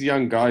 these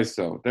young guys,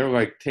 though, they're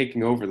like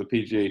taking over the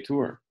PGA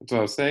Tour. That's what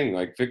I was saying.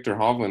 Like, Victor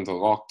Hovland's a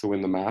lock to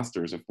win the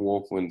Masters if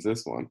Wolf wins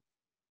this one.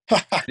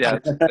 Yeah,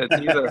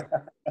 it's either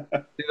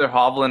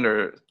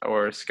Hovland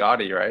or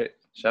Scotty, right?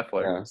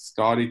 Scheffler. Yeah,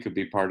 Scotty could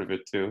be part of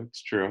it, too.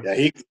 It's true.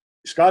 Yeah,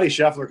 Scotty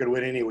Scheffler could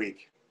win any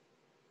week.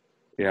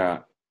 Yeah.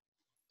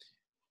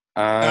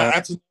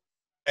 That's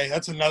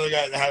another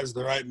guy that has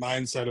the right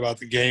mindset about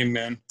the game,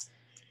 man.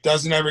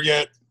 Doesn't ever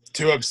get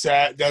too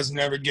upset. Doesn't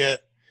ever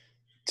get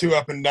too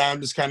up and down.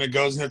 Just kind of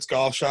goes and hits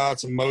golf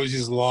shots and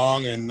moseys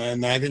along, and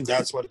I think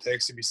that's what it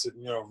takes to be,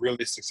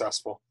 really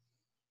successful.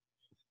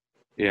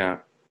 Yeah.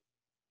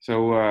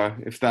 So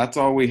if that's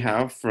all we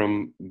have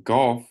from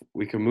golf,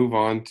 we can move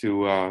on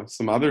to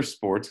some other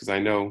sports, because I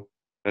know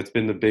that's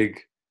been the big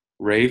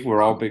rave.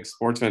 We're all big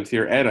sports fans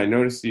here. Ed, I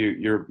noticed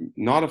you're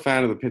not a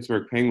fan of the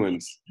Pittsburgh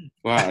Penguins.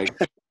 Wow.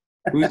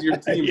 Who's your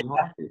team in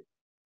hockey?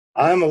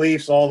 I'm a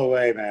Leafs all the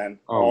way, man.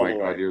 Oh, all my the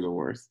God, way. you're the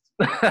worst.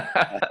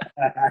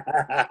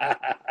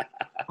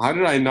 How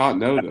did I not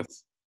know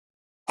this?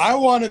 I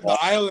wanted the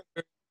Islanders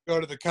to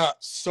go to the Cup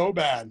so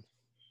bad.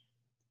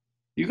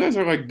 You guys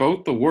are like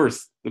both the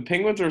worst. The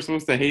Penguins are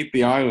supposed to hate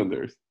the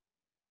Islanders.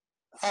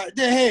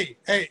 Hey,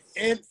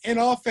 in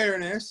all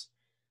fairness,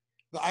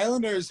 the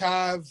Islanders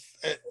have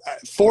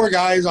 4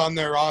 guys on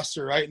their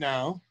roster right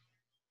now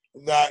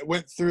that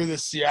went through the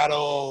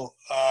Seattle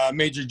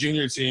major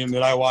junior team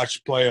that I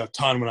watched play a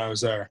ton when I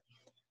was there.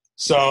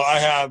 So I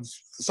have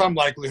some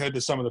likelihood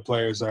to some of the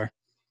players there.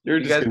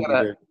 You guys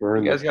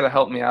got to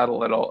help me out a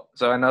little.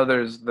 So I know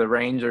there's the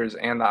Rangers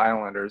and the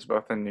Islanders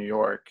both in New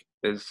York.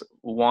 Is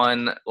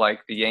one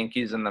like the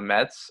Yankees and the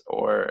Mets,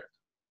 or?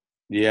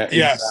 Yeah.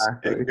 Yes.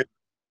 Exactly.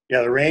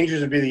 Yeah, the Rangers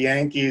would be the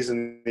Yankees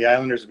and the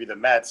Islanders would be the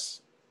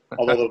Mets.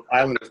 Although the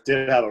Islanders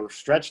did have a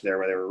stretch there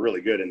where they were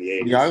really good in the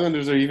 80s. The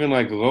Islanders are even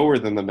like lower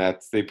than the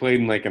Mets. They played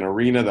in like an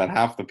arena that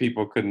half the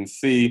people couldn't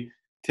see.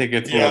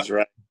 Tickets were That's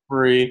right.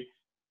 free.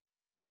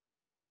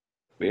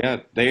 But yeah,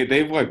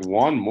 they've like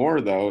won more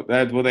though.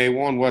 They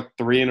won what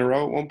 3 in a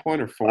row at one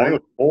point or I think 4? it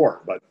was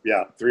 4, but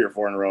yeah, 3 or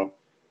 4 in a row.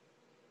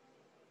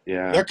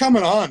 Yeah, They're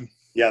coming on.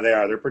 Yeah, they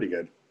are. They're pretty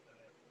good.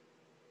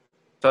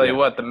 Tell Yeah. you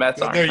what, the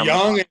Mets aren't They're coming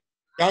young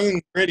on.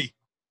 and gritty.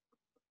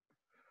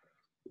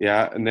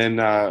 yeah. And then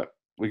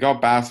we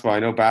got basketball. I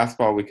know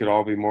basketball we could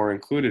all be more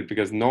included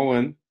because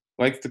Nolan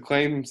likes to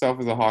claim himself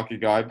as a hockey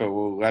guy, but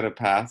we'll let it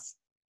pass.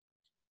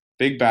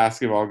 Big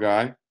basketball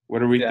guy.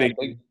 What are we Yeah,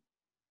 thinking?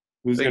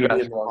 Who's big going to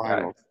be in the basketball guy.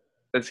 finals?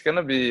 It's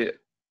gonna be.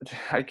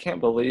 I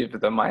can't believe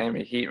the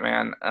Miami Heat,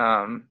 man.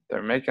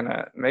 They're making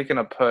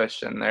a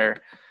push, and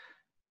they're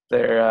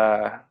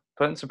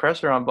putting some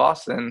pressure on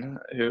Boston.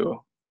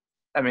 Who,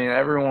 I mean,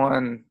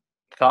 everyone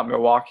thought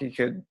Milwaukee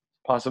could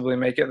possibly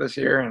make it this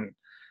year,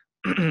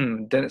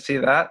 and didn't see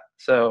that.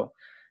 So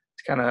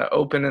it's kind of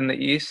open in the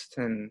East,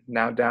 and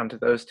now down to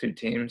those two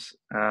teams.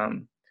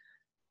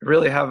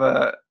 Really have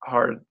a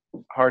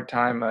hard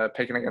time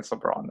picking against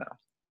LeBron now.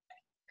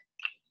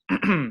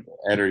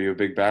 Ed, are you a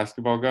big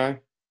basketball guy?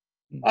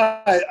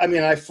 I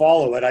mean, I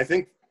follow it. I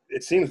think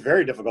it seems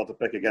very difficult to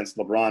pick against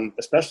LeBron,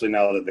 especially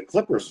now that the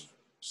Clippers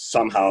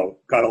somehow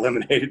got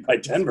eliminated by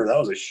Denver. That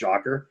was a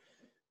shocker.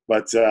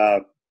 But yeah,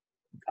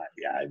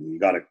 you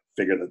got to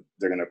figure that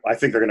they're gonna. I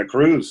think they're gonna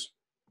cruise.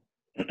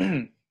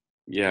 Yeah,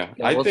 Yeah,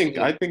 I we'll think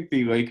see.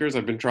 the Lakers.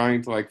 I've been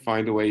trying to like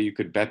find a way you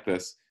could bet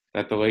this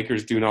that the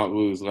Lakers do not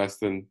lose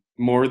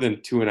more than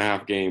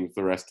 2.5 games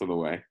the rest of the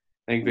way.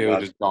 I think they will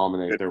just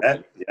dominate Good their bet.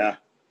 way. Yeah.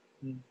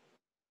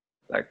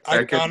 That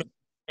could.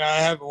 I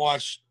haven't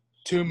watched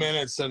 2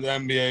 minutes of the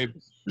NBA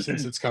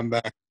since it's come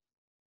back.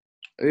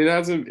 It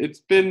hasn't. It's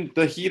been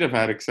the Heat have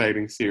had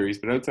exciting series,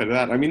 but outside of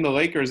that, I mean, the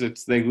Lakers.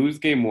 They lose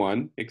game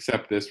 1,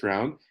 except this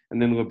round,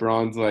 and then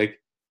LeBron's like,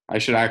 I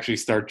should actually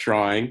start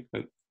trying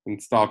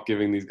and stop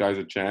giving these guys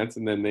a chance,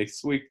 and then they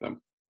sweep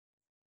them.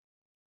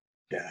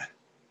 Yeah.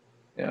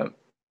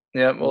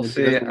 Yeah, we'll He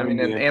see. doesn't I win mean,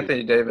 the and MVP.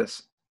 Anthony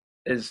Davis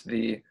is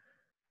the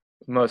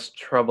most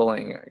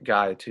troubling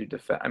guy to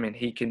defend. I mean,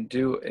 he can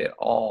do it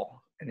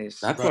all, and he's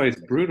That's why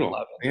it's brutal.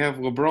 11. They have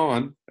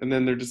LeBron, and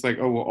then they're just like,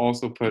 oh, we'll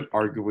also put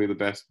arguably the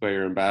best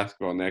player in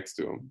basketball next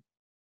to him.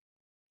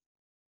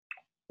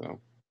 So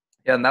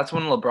Yeah, and that's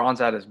when LeBron's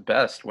at his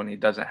best, when he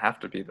doesn't have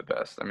to be the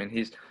best. I mean,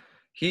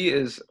 he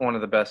is one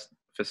of the best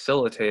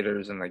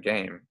facilitators in the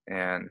game,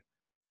 and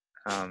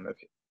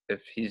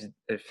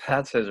if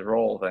that's his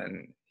role,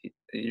 then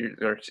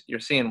you're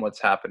seeing what's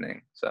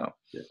happening. So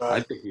I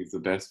think he's the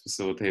best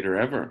facilitator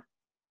ever.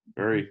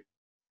 Very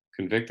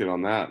convicted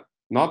on that.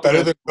 Not the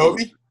Better best than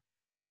Kobe?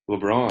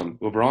 LeBron.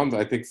 LeBron's,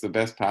 I think, is the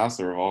best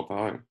passer of all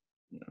time.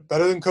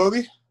 Better than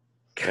Kobe?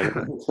 Better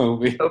than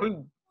Kobe. Kobe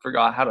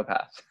forgot how to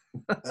pass.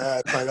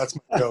 That's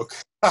my joke.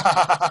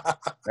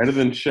 Better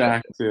than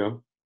Shaq,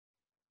 too.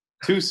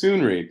 Too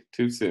soon, Reed.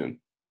 Too soon.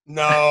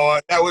 No,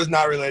 that was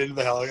not related to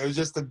the hell. It was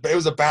just it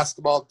was a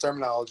basketball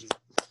terminology.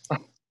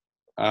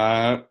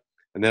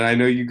 And then I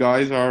know you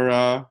guys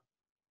are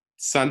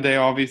Sunday,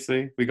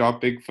 obviously. We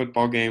got big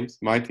football games.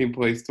 My team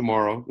plays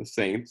tomorrow, the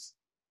Saints.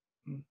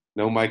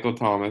 No Michael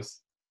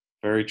Thomas.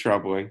 Very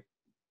troubling.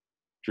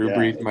 Drew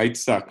Brees might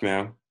suck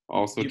now.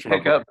 Also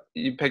troubling.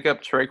 You pick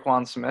up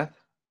Traquan Smith.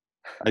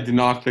 I did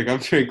not pick up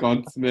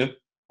Traquan Smith.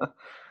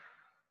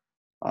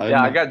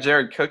 I got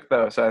Jared Cook,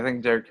 though, so I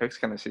think Jared Cook's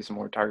going to see some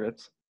more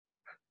targets.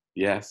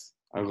 Yes.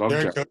 I love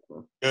Jared Jared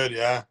Cook. Good,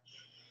 yeah.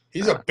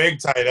 He's a big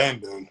tight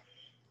end, dude.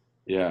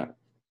 Yeah.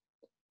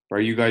 Are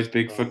you guys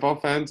big football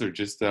fans or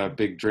just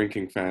big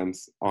drinking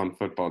fans on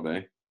football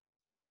day?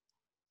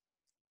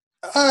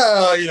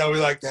 We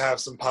like to have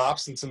some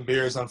pops and some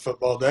beers on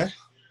football day.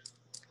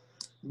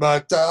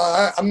 But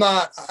I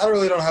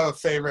really don't have a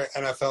favorite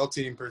NFL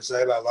team per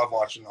se, but I love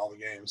watching all the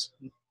games.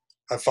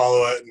 I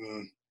follow it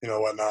and,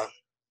 whatnot.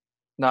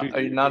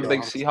 Are you not a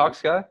big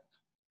Seahawks guy?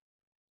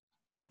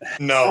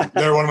 No,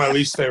 they're one of my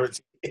least favorite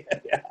teams.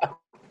 Yeah.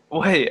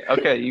 Wait,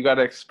 okay, you got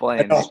to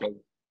explain. I know. Because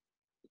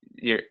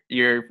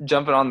you're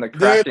jumping on the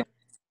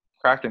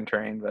Kraken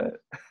train,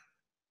 but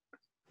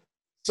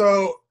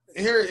So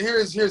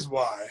here's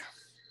why.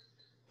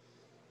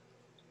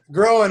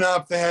 Growing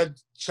up, they had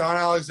Sean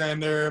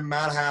Alexander,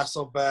 Matt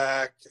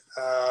Hasselbeck,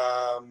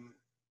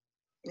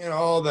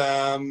 all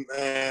them,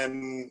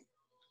 and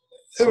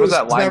it was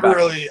that never linebacker?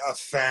 really a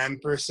fan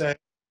per se.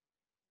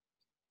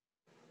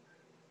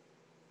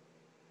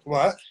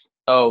 What?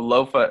 oh,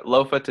 Lofa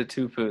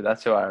Tatupu,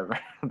 that's who I remember.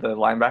 The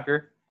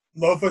linebacker.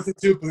 Lofa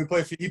Tatupu, he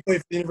played for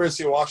the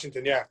University of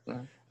Washington, yeah.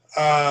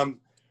 Yeah.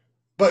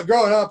 But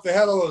growing up, they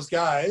had all those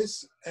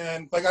guys,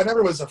 and I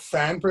never was a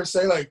fan per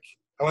se.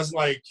 I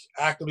wasn't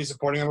actively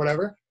supporting them or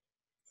whatever.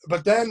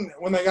 But then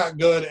when they got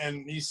good,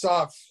 and you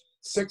saw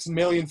 6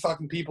 million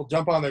fucking people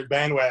jump on their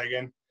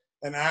bandwagon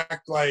and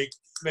act like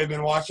they've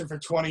been watching for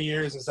 20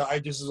 years and stuff, I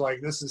just was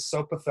like, this is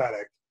so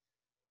pathetic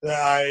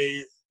that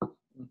I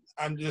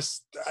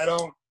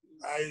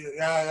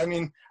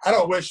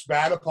don't wish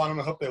bad upon them.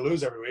 I hope they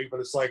lose every week, but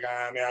it's I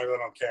really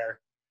don't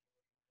care.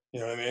 You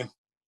know what I mean?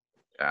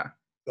 Yeah.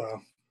 So.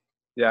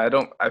 Yeah,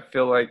 I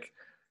feel like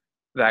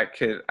that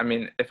could, I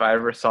mean, if I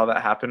ever saw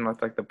that happen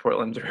with like the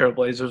Portland Trail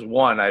Blazers,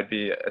 one, I'd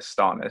be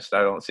astonished.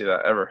 I don't see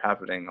that ever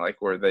happening, like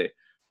where they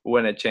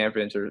win a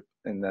championship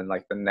and then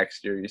like the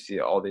next year you see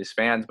all these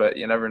fans, but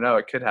you never know.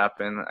 It could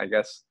happen. I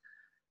guess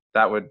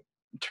that would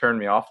turn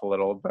me off a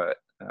little, but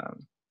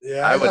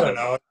Yeah, I I would don't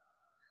know.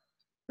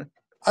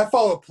 I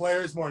follow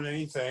players more than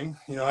anything.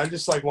 You know, I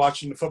just like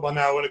watching the football.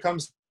 Now, when it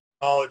comes to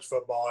college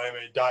football, I'm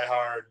a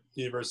diehard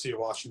University of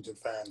Washington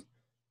fan.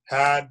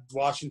 Had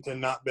Washington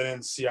not been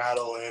in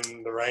Seattle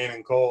in the rain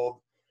and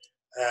cold,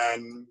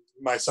 and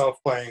myself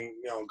playing,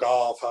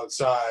 golf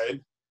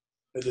outside,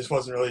 it just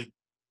wasn't really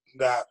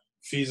that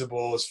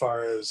feasible as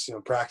far as,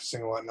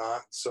 practicing and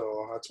whatnot.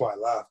 So that's why I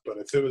left. But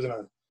if it was in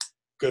a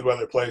good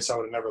weather place, I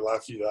would have never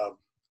left UW.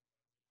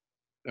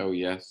 Oh,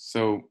 yes.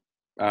 So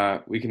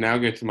we can now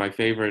get to my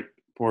favorite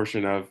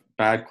portion of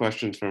bad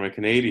questions from a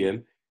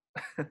Canadian.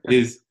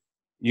 Is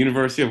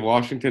University of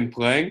Washington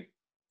playing?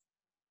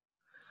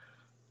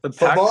 The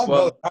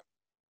Football? Pac-12,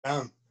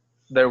 No,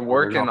 they're They're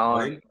working not on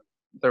playing?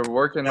 they're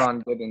working Yeah.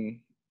 on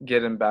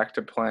getting back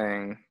to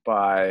playing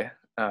by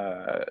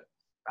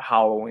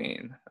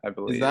Halloween, I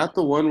believe. Is that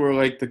the one where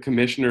like the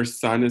commissioner's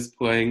son is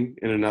playing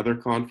in another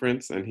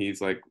conference and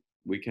he's like,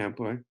 we can't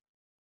play?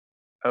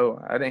 Oh,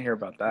 I didn't hear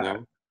about that.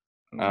 No.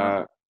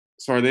 No.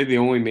 So are they the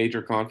only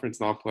major conference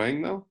not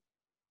playing though?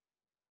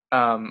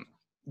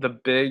 The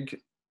Big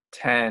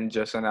Ten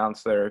just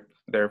announced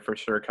they're for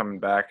sure coming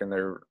back, and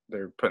they're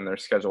putting their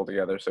schedule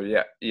together. So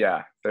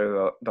yeah,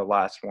 they're the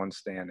last one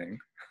standing.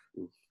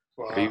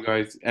 wow. Are you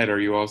guys, Ed, are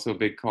you also a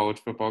big college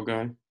football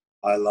guy?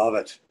 I love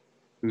it.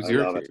 Who's I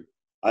your love team? it.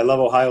 I love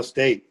Ohio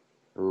State.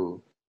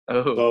 Ooh.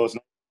 Oh, So it's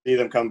nice to see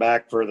them come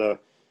back for the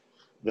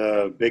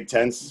Big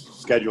Ten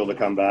schedule to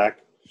come back.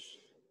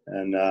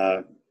 And,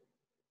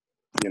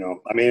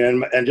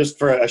 and just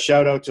for a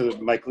shout out to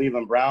my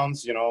Cleveland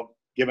Browns,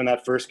 given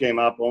that first game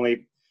up,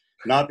 only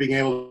not being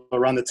able to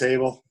run the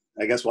table.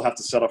 I guess we'll have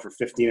to settle for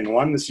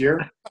 15-1 this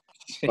year.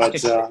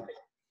 But oh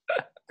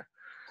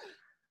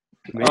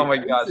my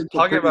gosh, It's a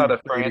talking pretty about a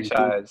exciting team.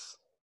 franchise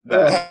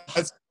that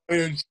That's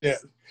weird shit.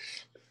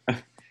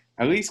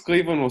 At least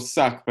Cleveland will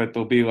suck, but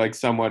they'll be like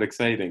somewhat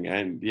exciting.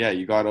 And yeah,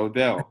 you got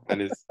Odell and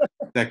his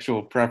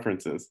sexual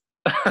preferences.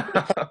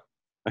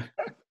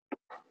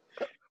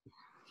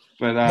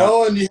 But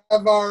Nolan, you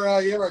have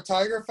our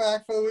Tiger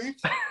fact for the week?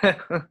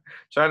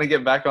 trying to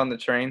get back on the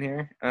train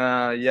here.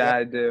 Yeah,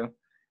 I do.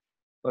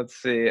 Let's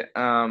see.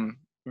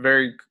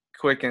 Very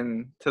quick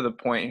and to the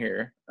point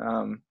here.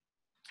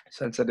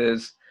 Since it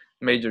is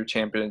major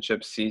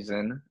championship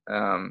season,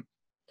 I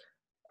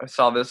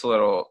saw this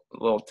little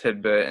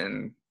tidbit,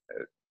 and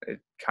it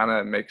kind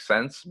of makes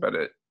sense, but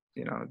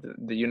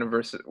the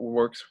universe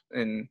works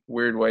in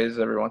weird ways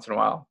every once in a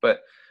while. But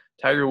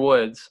Tiger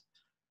Woods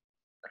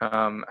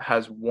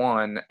has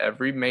won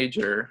every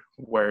major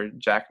where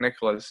Jack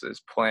Nicklaus is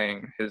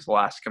playing his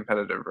last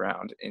competitive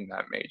round in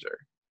that major.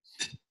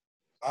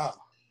 Wow.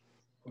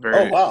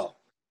 oh, wow.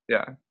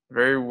 Yeah,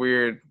 very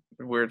weird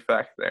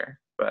fact there.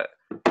 But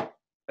I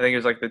think it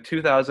was like the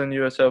 2000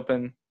 U.S.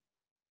 Open,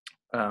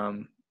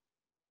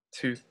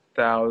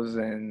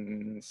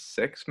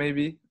 2006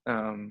 maybe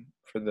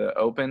for the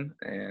Open,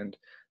 and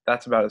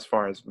that's about as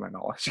far as my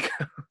knowledge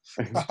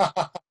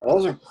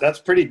goes. That's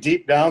pretty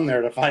deep down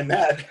there to find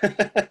that.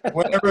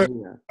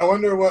 I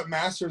wonder what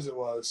Masters it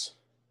was.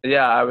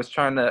 Yeah, I was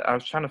trying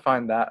to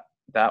find that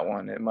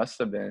one. It must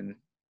have been.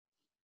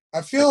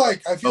 I feel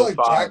like 05.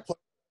 Jack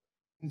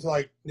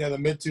played into the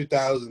mid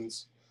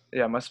 2000s.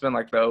 Yeah, it must have been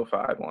like the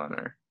 05 one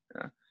or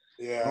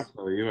Yeah. I'll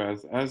tell you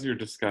as you're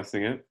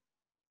discussing it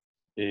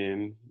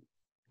in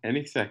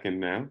any second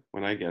now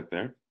when I get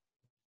there.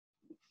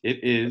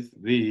 It is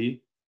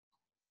the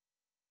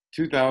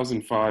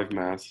 2005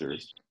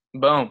 Masters.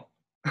 Boom.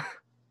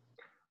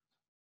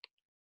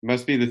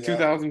 Must be the Yeah.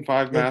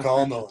 2005 Good Masters,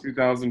 call, the Nolan.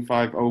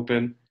 2005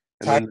 Open,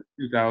 and then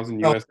the 2000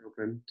 U.S.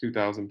 Open,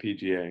 2000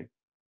 PGA.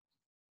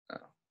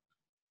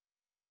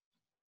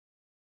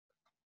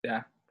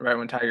 Yeah, right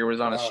when Tiger was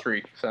on a Wow.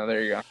 streak. So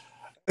there you go.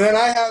 And then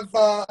I have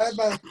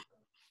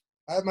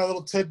my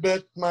little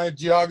tidbit, my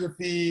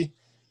geography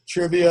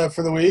trivia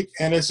for the week,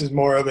 and this is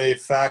more of a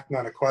fact,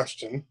 not a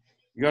question,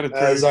 You got to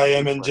as I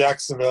am in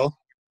Jacksonville.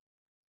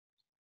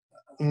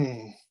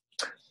 You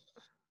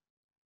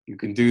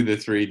can do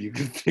this, Reed. You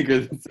can figure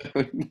this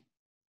out.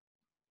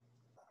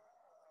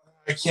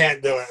 I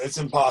can't do it. It's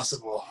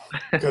impossible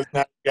because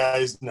now you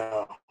guys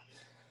know.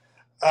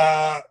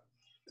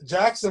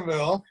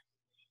 Jacksonville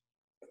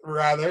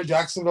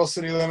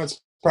city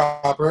limits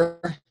proper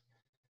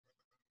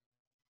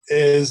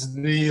is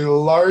the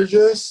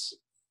largest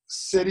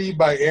city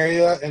by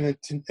area in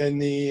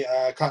the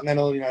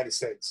continental United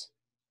States.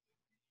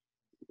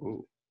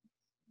 Ooh.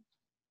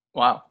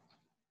 Wow.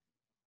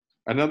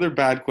 Another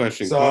bad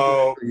question.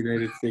 So the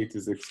United States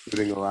is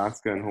excluding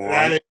Alaska and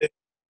Hawaii.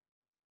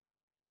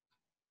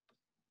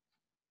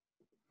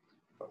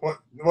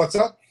 What's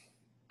up?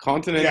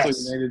 Continental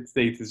Yes. United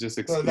States is just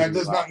So excluding that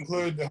does not Alaska.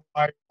 include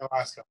Hawaii and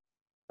Alaska.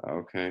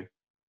 Okay.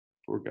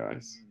 Poor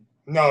guys.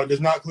 No, it does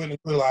not include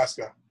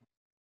Alaska.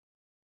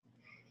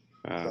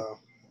 So.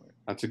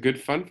 That's a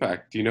good fun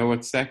fact. Do you know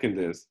what second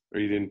is? Or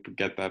you didn't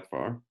get that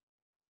far?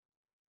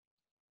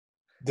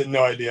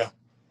 No idea.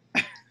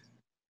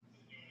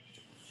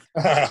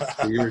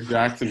 You're a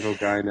Jacksonville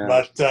guy now.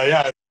 But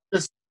yeah,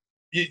 just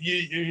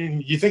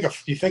you think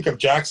of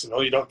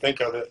Jacksonville, you don't think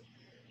of it.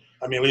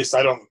 I mean, at least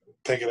I don't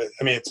think of it.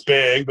 I mean, it's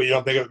big, but you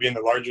don't think of it being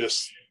the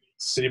largest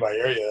city by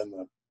area.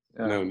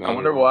 Yeah. No, not I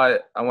wonder at all. why.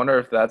 I wonder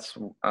if that's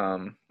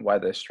why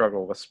they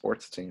struggle with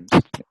sports teams.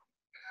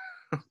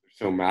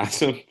 So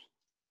massive.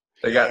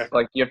 They got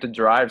like you have to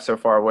drive so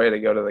far away to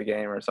go to the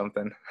game or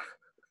something.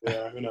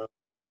 Yeah, who knows?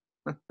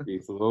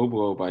 It's a low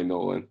blow by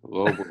Nolan.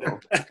 Low blow.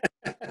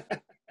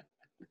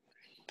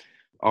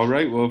 All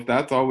right. Well, if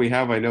that's all we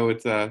have, I know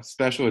it's a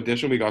special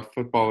edition. We got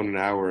football in an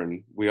hour,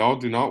 and we all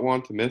do not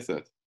want to miss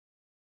it.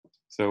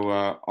 So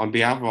on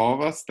behalf of all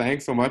of us,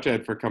 thanks so much,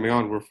 Ed, for coming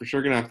on. We're for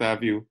sure going to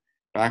have you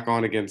back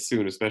on again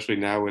soon, especially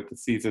now with the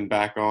season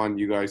back on,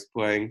 you guys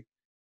playing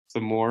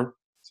some more.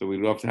 So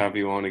we'd love to have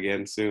you on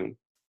again soon.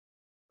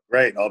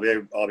 Great. I'll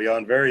be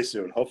on very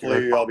soon.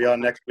 Hopefully I'll be on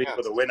next week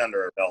with a win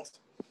under our belt.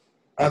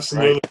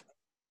 Absolutely.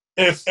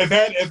 Right.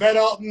 If Ed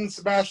Alton and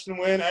Sebastian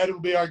win, Ed will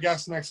be our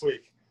guest next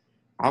week.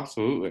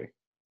 Absolutely.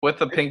 With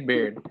the pink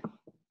beard.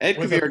 Ed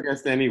could be our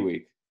guest any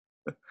week.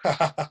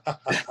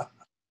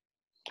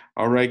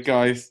 All right,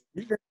 guys.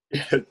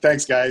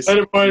 Thanks, guys.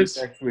 Later, boys.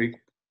 Next week.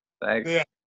 Thanks. Yeah.